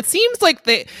alcohol? It seems like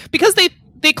they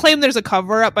claim there's a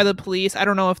cover up by the police. I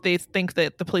don't know if they think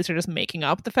that the police are just making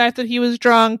up the fact that he was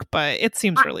drunk, but it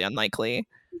seems really unlikely.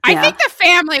 I think the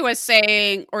family was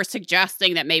saying or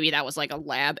suggesting that maybe that was like a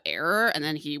lab error and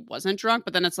then he wasn't drunk,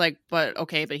 but then it's like, but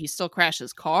he still crashed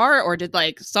his car, or did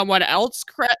like someone else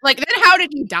crash? Like, then how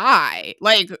did he die?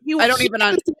 Like, I don't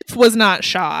even was not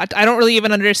shot. I don't really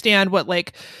even understand what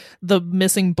like the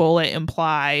missing bullet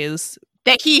implies.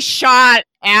 That he shot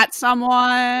at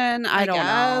someone? I don't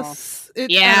know.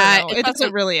 It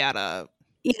doesn't really add up.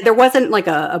 Yeah, there wasn't like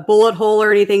a bullet hole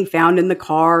or anything found in the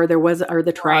car. Or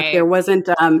the truck. Right. There wasn't,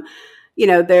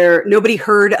 nobody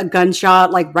heard a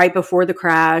gunshot like right before the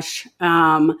crash.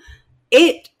 And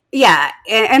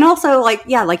also like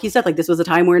you said, like this was a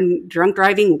time when drunk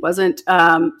driving was a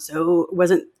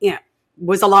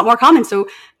lot more common. So,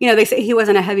 they say he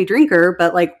wasn't a heavy drinker,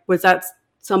 but like, was that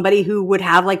somebody who would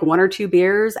have like one or two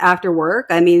beers after work?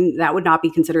 I mean, that would not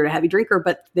be considered a heavy drinker,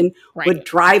 but then would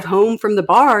drive home from the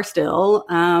bar still.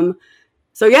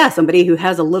 Somebody who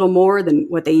has a little more than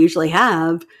what they usually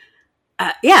have.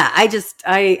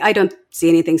 I don't see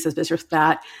anything suspicious with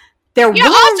that.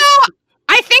 Also,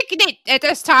 I think that at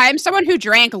this time, someone who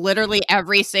drank literally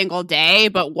every single day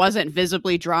but wasn't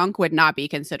visibly drunk would not be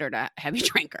considered a heavy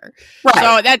drinker. Right.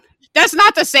 So that's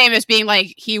not the same as being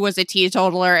like he was a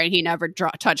teetotaler and he never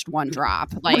touched one drop.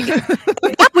 Like,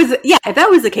 if that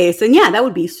was the case, then that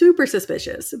would be super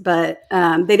suspicious. But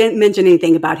they didn't mention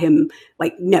anything about him,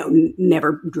 like,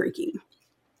 never drinking.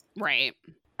 Right.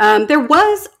 There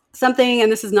was something,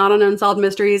 and this is not on Unsolved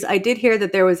Mysteries. I did hear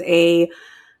that there was a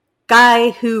guy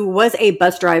who was a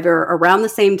bus driver around the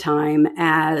same time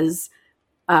as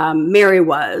Mary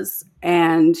was,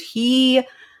 and he.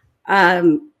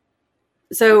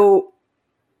 So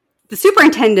the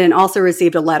superintendent also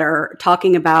received a letter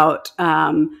talking about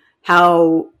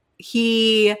how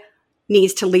he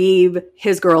needs to leave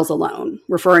his girls alone,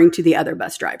 referring to the other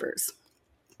bus drivers.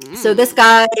 So this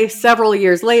guy, several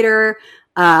years later,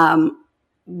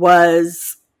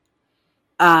 was,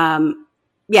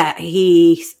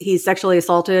 he sexually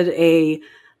assaulted a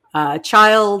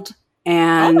child,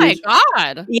 and oh my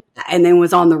God. Yeah, and then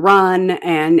was on the run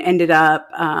and ended up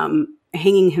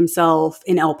hanging himself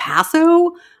in El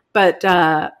Paso. But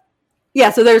so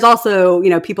there's also,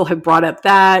 people have brought up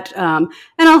that, and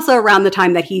also around the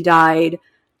time that he died,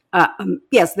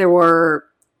 yes, there were,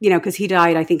 because he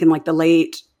died, I think, in like the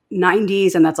late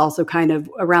 90s, and that's also kind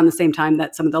of around the same time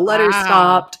that some of the letters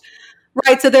stopped.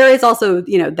 Right. So there is also,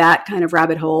 that kind of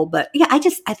rabbit hole. But yeah,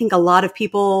 I think a lot of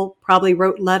people probably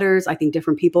wrote letters. I think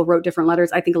different people wrote different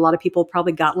letters. I think a lot of people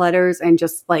probably got letters and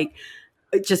just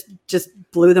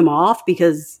blew them off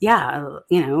because,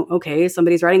 okay,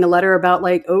 somebody's writing a letter about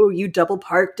like, oh, you double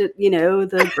parked at,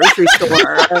 the grocery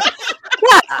store.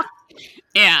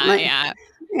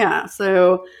 Yeah.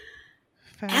 So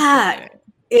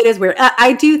it is weird.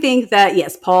 I do think that,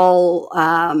 yes, Paul,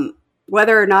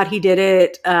 whether or not he did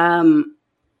it, the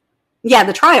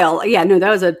trial, that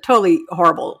was a totally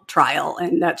horrible trial,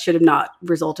 and that should have not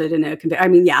resulted in a conviction. I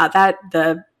mean, that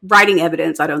the writing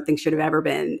evidence I don't think should have ever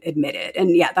been admitted,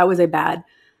 and that was a bad,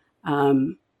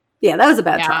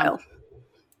 trial.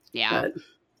 Yeah, but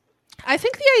I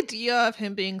think the idea of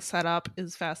him being set up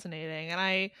is fascinating, and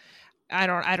I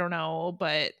don't know,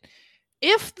 but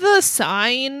if the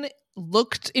sign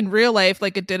looked in real life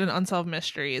like it did in Unsolved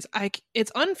Mysteries,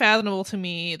 it's unfathomable to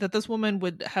me that this woman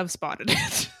would have spotted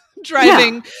it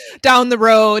driving down the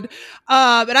road.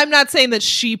 And I'm not saying that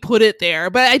she put it there,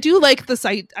 but I do like this.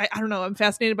 I don't know. I'm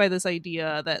fascinated by this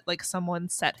idea that like someone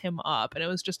set him up and it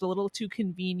was just a little too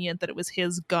convenient that it was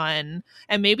his gun,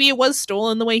 and maybe it was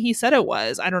stolen the way he said it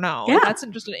was. I don't know. That's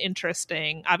just an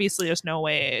interesting, obviously there's no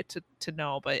way to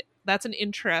know, but that's an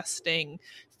interesting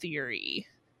theory.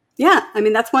 Yeah, I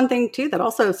mean, that's one thing, too, that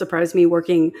also surprised me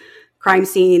working crime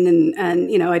scene.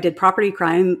 And I did property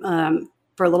crime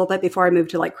for a little bit before I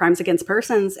moved to, like, crimes against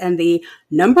persons. And the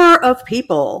number of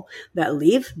people that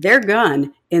leave their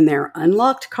gun in their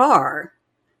unlocked car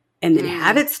and then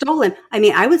have it stolen. I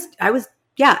mean, I was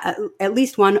at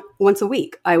least once a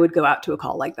week, I would go out to a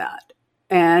call like that.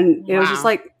 And it was just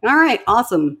like, all right,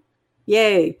 awesome.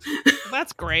 Yay.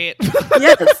 That's great.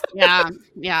 Yes.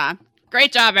 Yeah.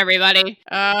 Great job, everybody.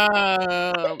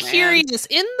 Oh, curious,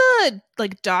 in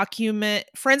the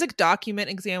forensic document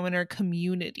examiner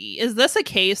community, is this a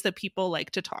case that people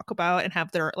like to talk about and have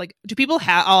their do people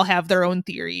all have their own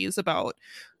theories about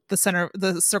the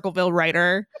Circleville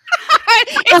writer?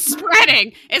 It's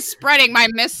spreading my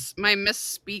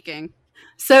misspeaking.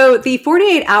 So the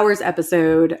 48 Hours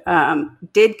episode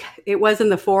was in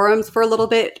the forums for a little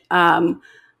bit.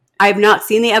 I've not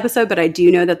seen the episode, but I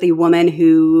do know that the woman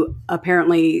who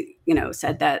apparently,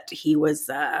 said that he was,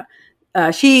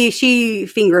 she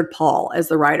fingered Paul as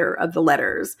the writer of the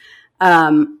letters.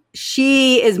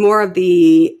 She is more of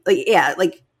the,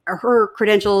 her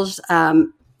credentials, a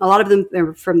lot of them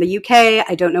are from the UK.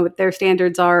 I don't know what their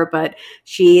standards are, but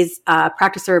she's a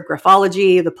practicer of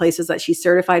graphology. The places that she's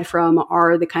certified from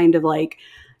are the kind of like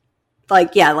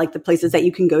the places that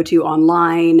you can go to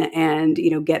online and,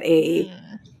 get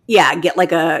get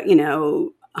like a,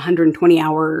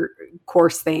 120-hour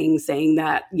course thing saying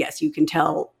that, yes, you can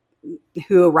tell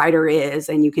who a writer is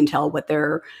and you can tell what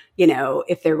they're,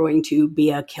 if they're going to be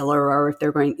a killer or if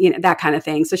they're going, that kind of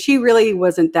thing. So she really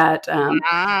wasn't that,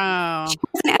 she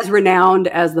wasn't as renowned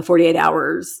as the 48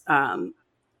 Hours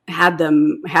had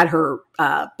her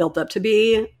built up to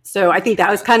be. So I think that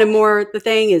was kind of more the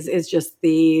thing is just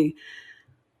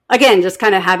just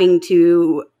kind of having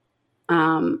to,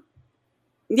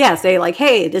 say like,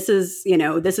 hey, this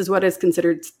is what is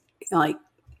considered like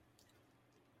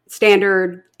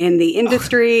standard in the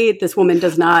industry. This woman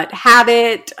does not have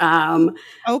it.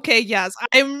 Okay. Yes.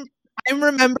 I'm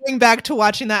remembering back to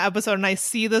watching that episode and I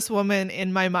see this woman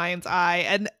in my mind's eye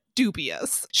and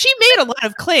dubious. She made a lot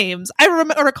of claims. I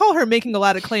recall her making a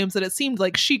lot of claims that it seemed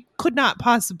like she could not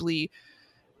possibly,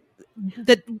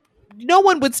 that no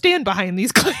one would stand behind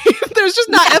these claims. There's just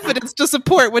not evidence to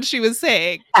support what she was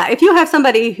saying. Yeah, if you have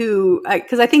somebody who,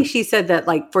 because I think she said that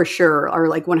like for sure or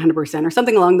like 100% or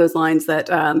something along those lines that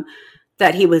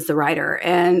that he was the writer.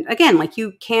 And again, like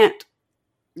you can't.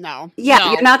 No. Yeah,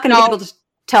 no, you're not going to be able to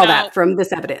tell that from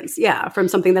this evidence. Yeah, from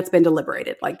something that's been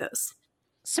deliberated like this.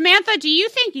 Samantha, do you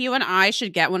think you and I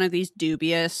should get one of these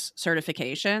dubious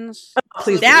certifications?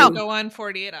 Please now go on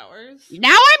 48 Hours. Now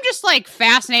I'm just like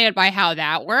fascinated by how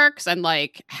that works and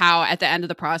like how at the end of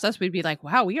the process we'd be like,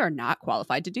 wow, we are not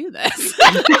qualified to do this.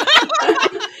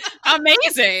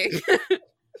 Amazing.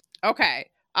 Okay.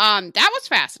 That was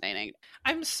fascinating.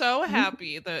 I'm so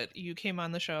happy that you came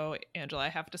on the show, Angela. I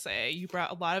have to say, you brought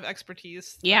a lot of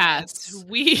expertise Yes. that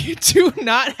we do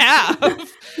not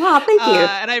have. Well, thank you.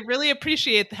 And I really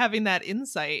appreciate having that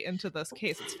insight into this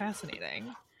case. It's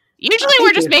fascinating. Usually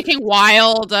we're just making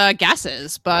wild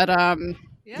guesses, but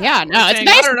yeah, no, it's saying,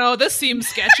 nice. I don't know. This seems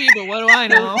sketchy, but what do I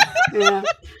know? Yeah.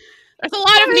 There's a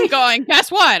lot of me going,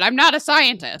 guess what? I'm not a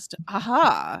scientist.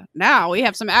 Aha. Now we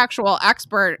have some actual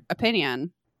expert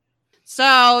opinion.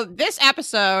 So this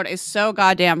episode is so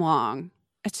goddamn long.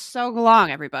 It's so long,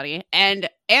 everybody. And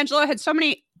Angela had so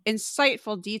many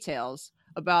insightful details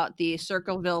about the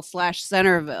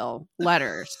Circleville/Centerville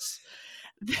letters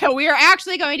that we are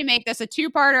actually going to make this a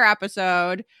two-parter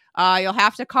episode. You'll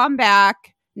have to come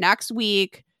back next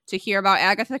week to hear about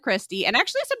Agatha Christie and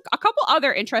actually a couple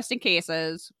other interesting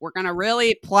cases. We're going to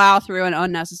really plow through an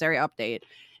unnecessary update.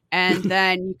 And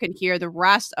then you can hear the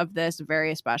rest of this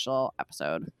very special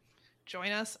episode.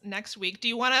 Join us next week. Do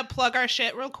you want to plug our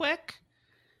shit real quick?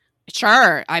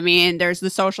 Sure. I mean, there's the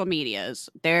social medias.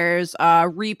 There's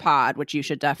Repod, which you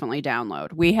should definitely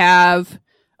download. We have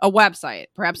a website,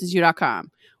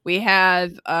 perhapsitsyou.com. We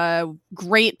have a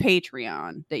great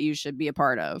Patreon that you should be a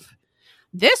part of.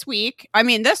 This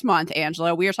month,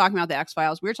 Angela, we were talking about the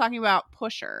X-Files. We were talking about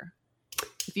Pusher.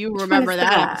 If you remember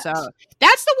that episode.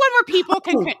 That's the one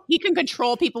where he can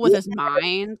control people with his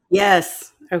mind.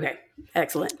 Yes. Okay.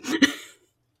 Excellent.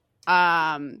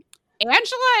 Angela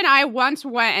and I once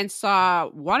went and saw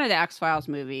one of the X-Files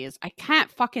movies. I can't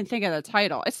fucking think of the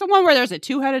title. It's the one where there's a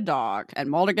two-headed dog and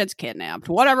Mulder gets kidnapped.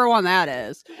 Whatever one that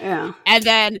is. Yeah. And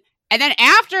then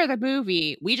after the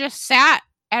movie, we just sat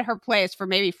at her place for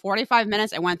maybe 45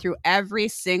 minutes and went through every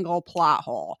single plot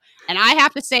hole. And I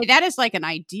have to say that is like an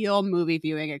ideal movie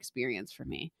viewing experience for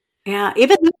me. Yeah.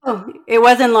 Even though it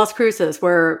was in Las Cruces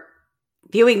where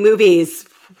viewing movies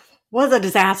was a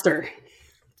disaster.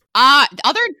 The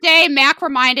other day, Mac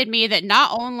reminded me that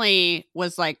not only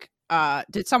was like,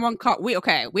 did someone cut? We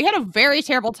had a very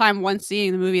terrible time once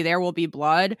seeing the movie There Will Be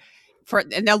Blood.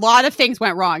 And a lot of things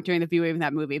went wrong during the viewing of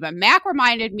that movie. But Mac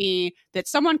reminded me that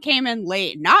someone came in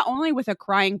late, not only with a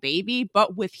crying baby,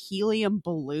 but with helium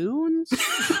balloons,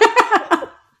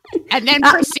 and then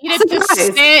proceeded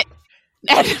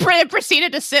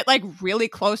to sit like really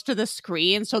close to the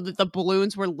screen so that the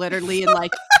balloons were literally in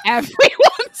like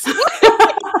everyone's.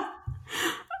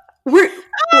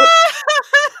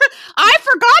 I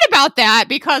forgot about that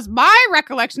because my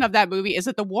recollection of that movie is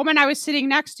that the woman I was sitting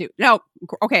next to. No,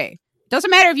 okay. Doesn't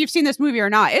matter if you've seen this movie or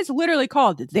not. It's literally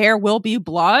called There Will Be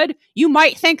Blood. You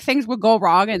might think things would go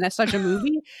wrong in such a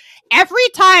movie. Every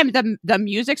time the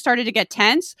music started to get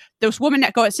tense, this woman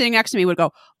sitting next to me would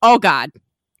go, "Oh God,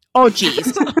 oh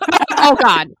geez, oh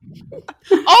God,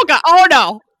 oh God, oh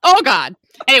no, oh God."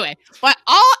 Anyway, but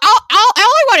all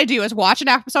I want to do is watch an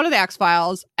episode of the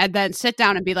X-Files and then sit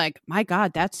down and be like, "My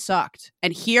God, that sucked."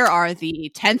 And here are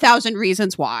the 10,000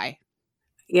 reasons why.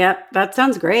 Yep, that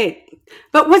sounds great.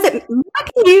 But were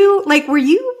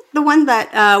you the one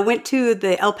that went to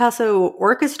the El Paso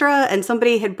Orchestra and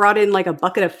somebody had brought in like a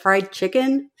bucket of fried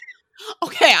chicken?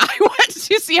 Okay, I went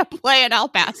to see a play in El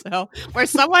Paso where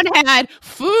someone had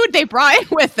food they brought in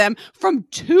with them from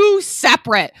two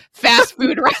separate fast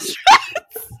food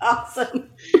restaurants.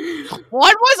 Awesome.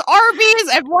 One was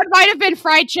Arby's and one might have been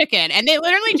fried chicken. And they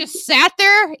literally just sat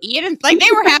there eating like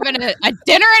they were having a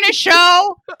dinner and a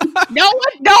show. No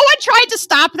one tried to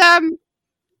stop them.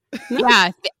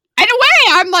 Yeah. In a way,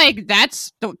 I'm like,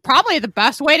 that's probably the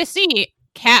best way to see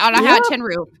Cat on a Hot Tin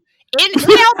Roof. In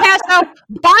El Paso,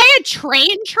 by a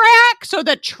train track, so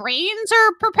the trains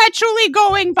are perpetually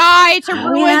going by to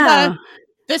ruin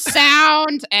the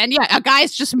sound. And yeah, a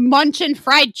guy's just munching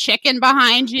fried chicken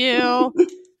behind you.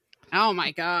 Oh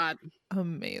my God.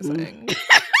 Amazing.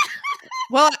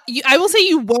 Well, I will say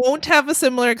you won't have a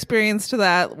similar experience to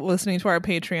that listening to our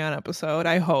Patreon episode,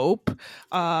 I hope.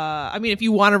 I mean, if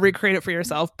you want to recreate it for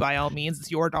yourself, by all means, it's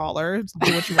your dollar.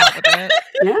 Do what you want with it.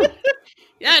 Yeah.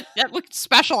 Yeah, that looks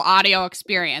special audio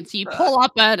experience. You pull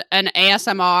up an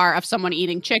ASMR of someone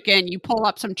eating chicken, you pull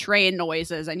up some train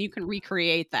noises, and you can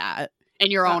recreate that in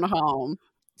your own home.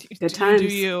 Good times. Do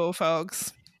you,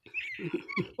 folks?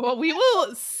 Well, we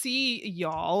will see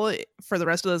y'all for the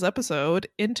rest of this episode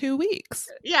in 2 weeks.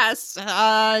 Yes.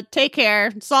 Take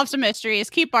care. Solve some mysteries.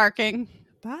 Keep barking.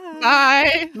 Bye.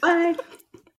 Bye. Bye.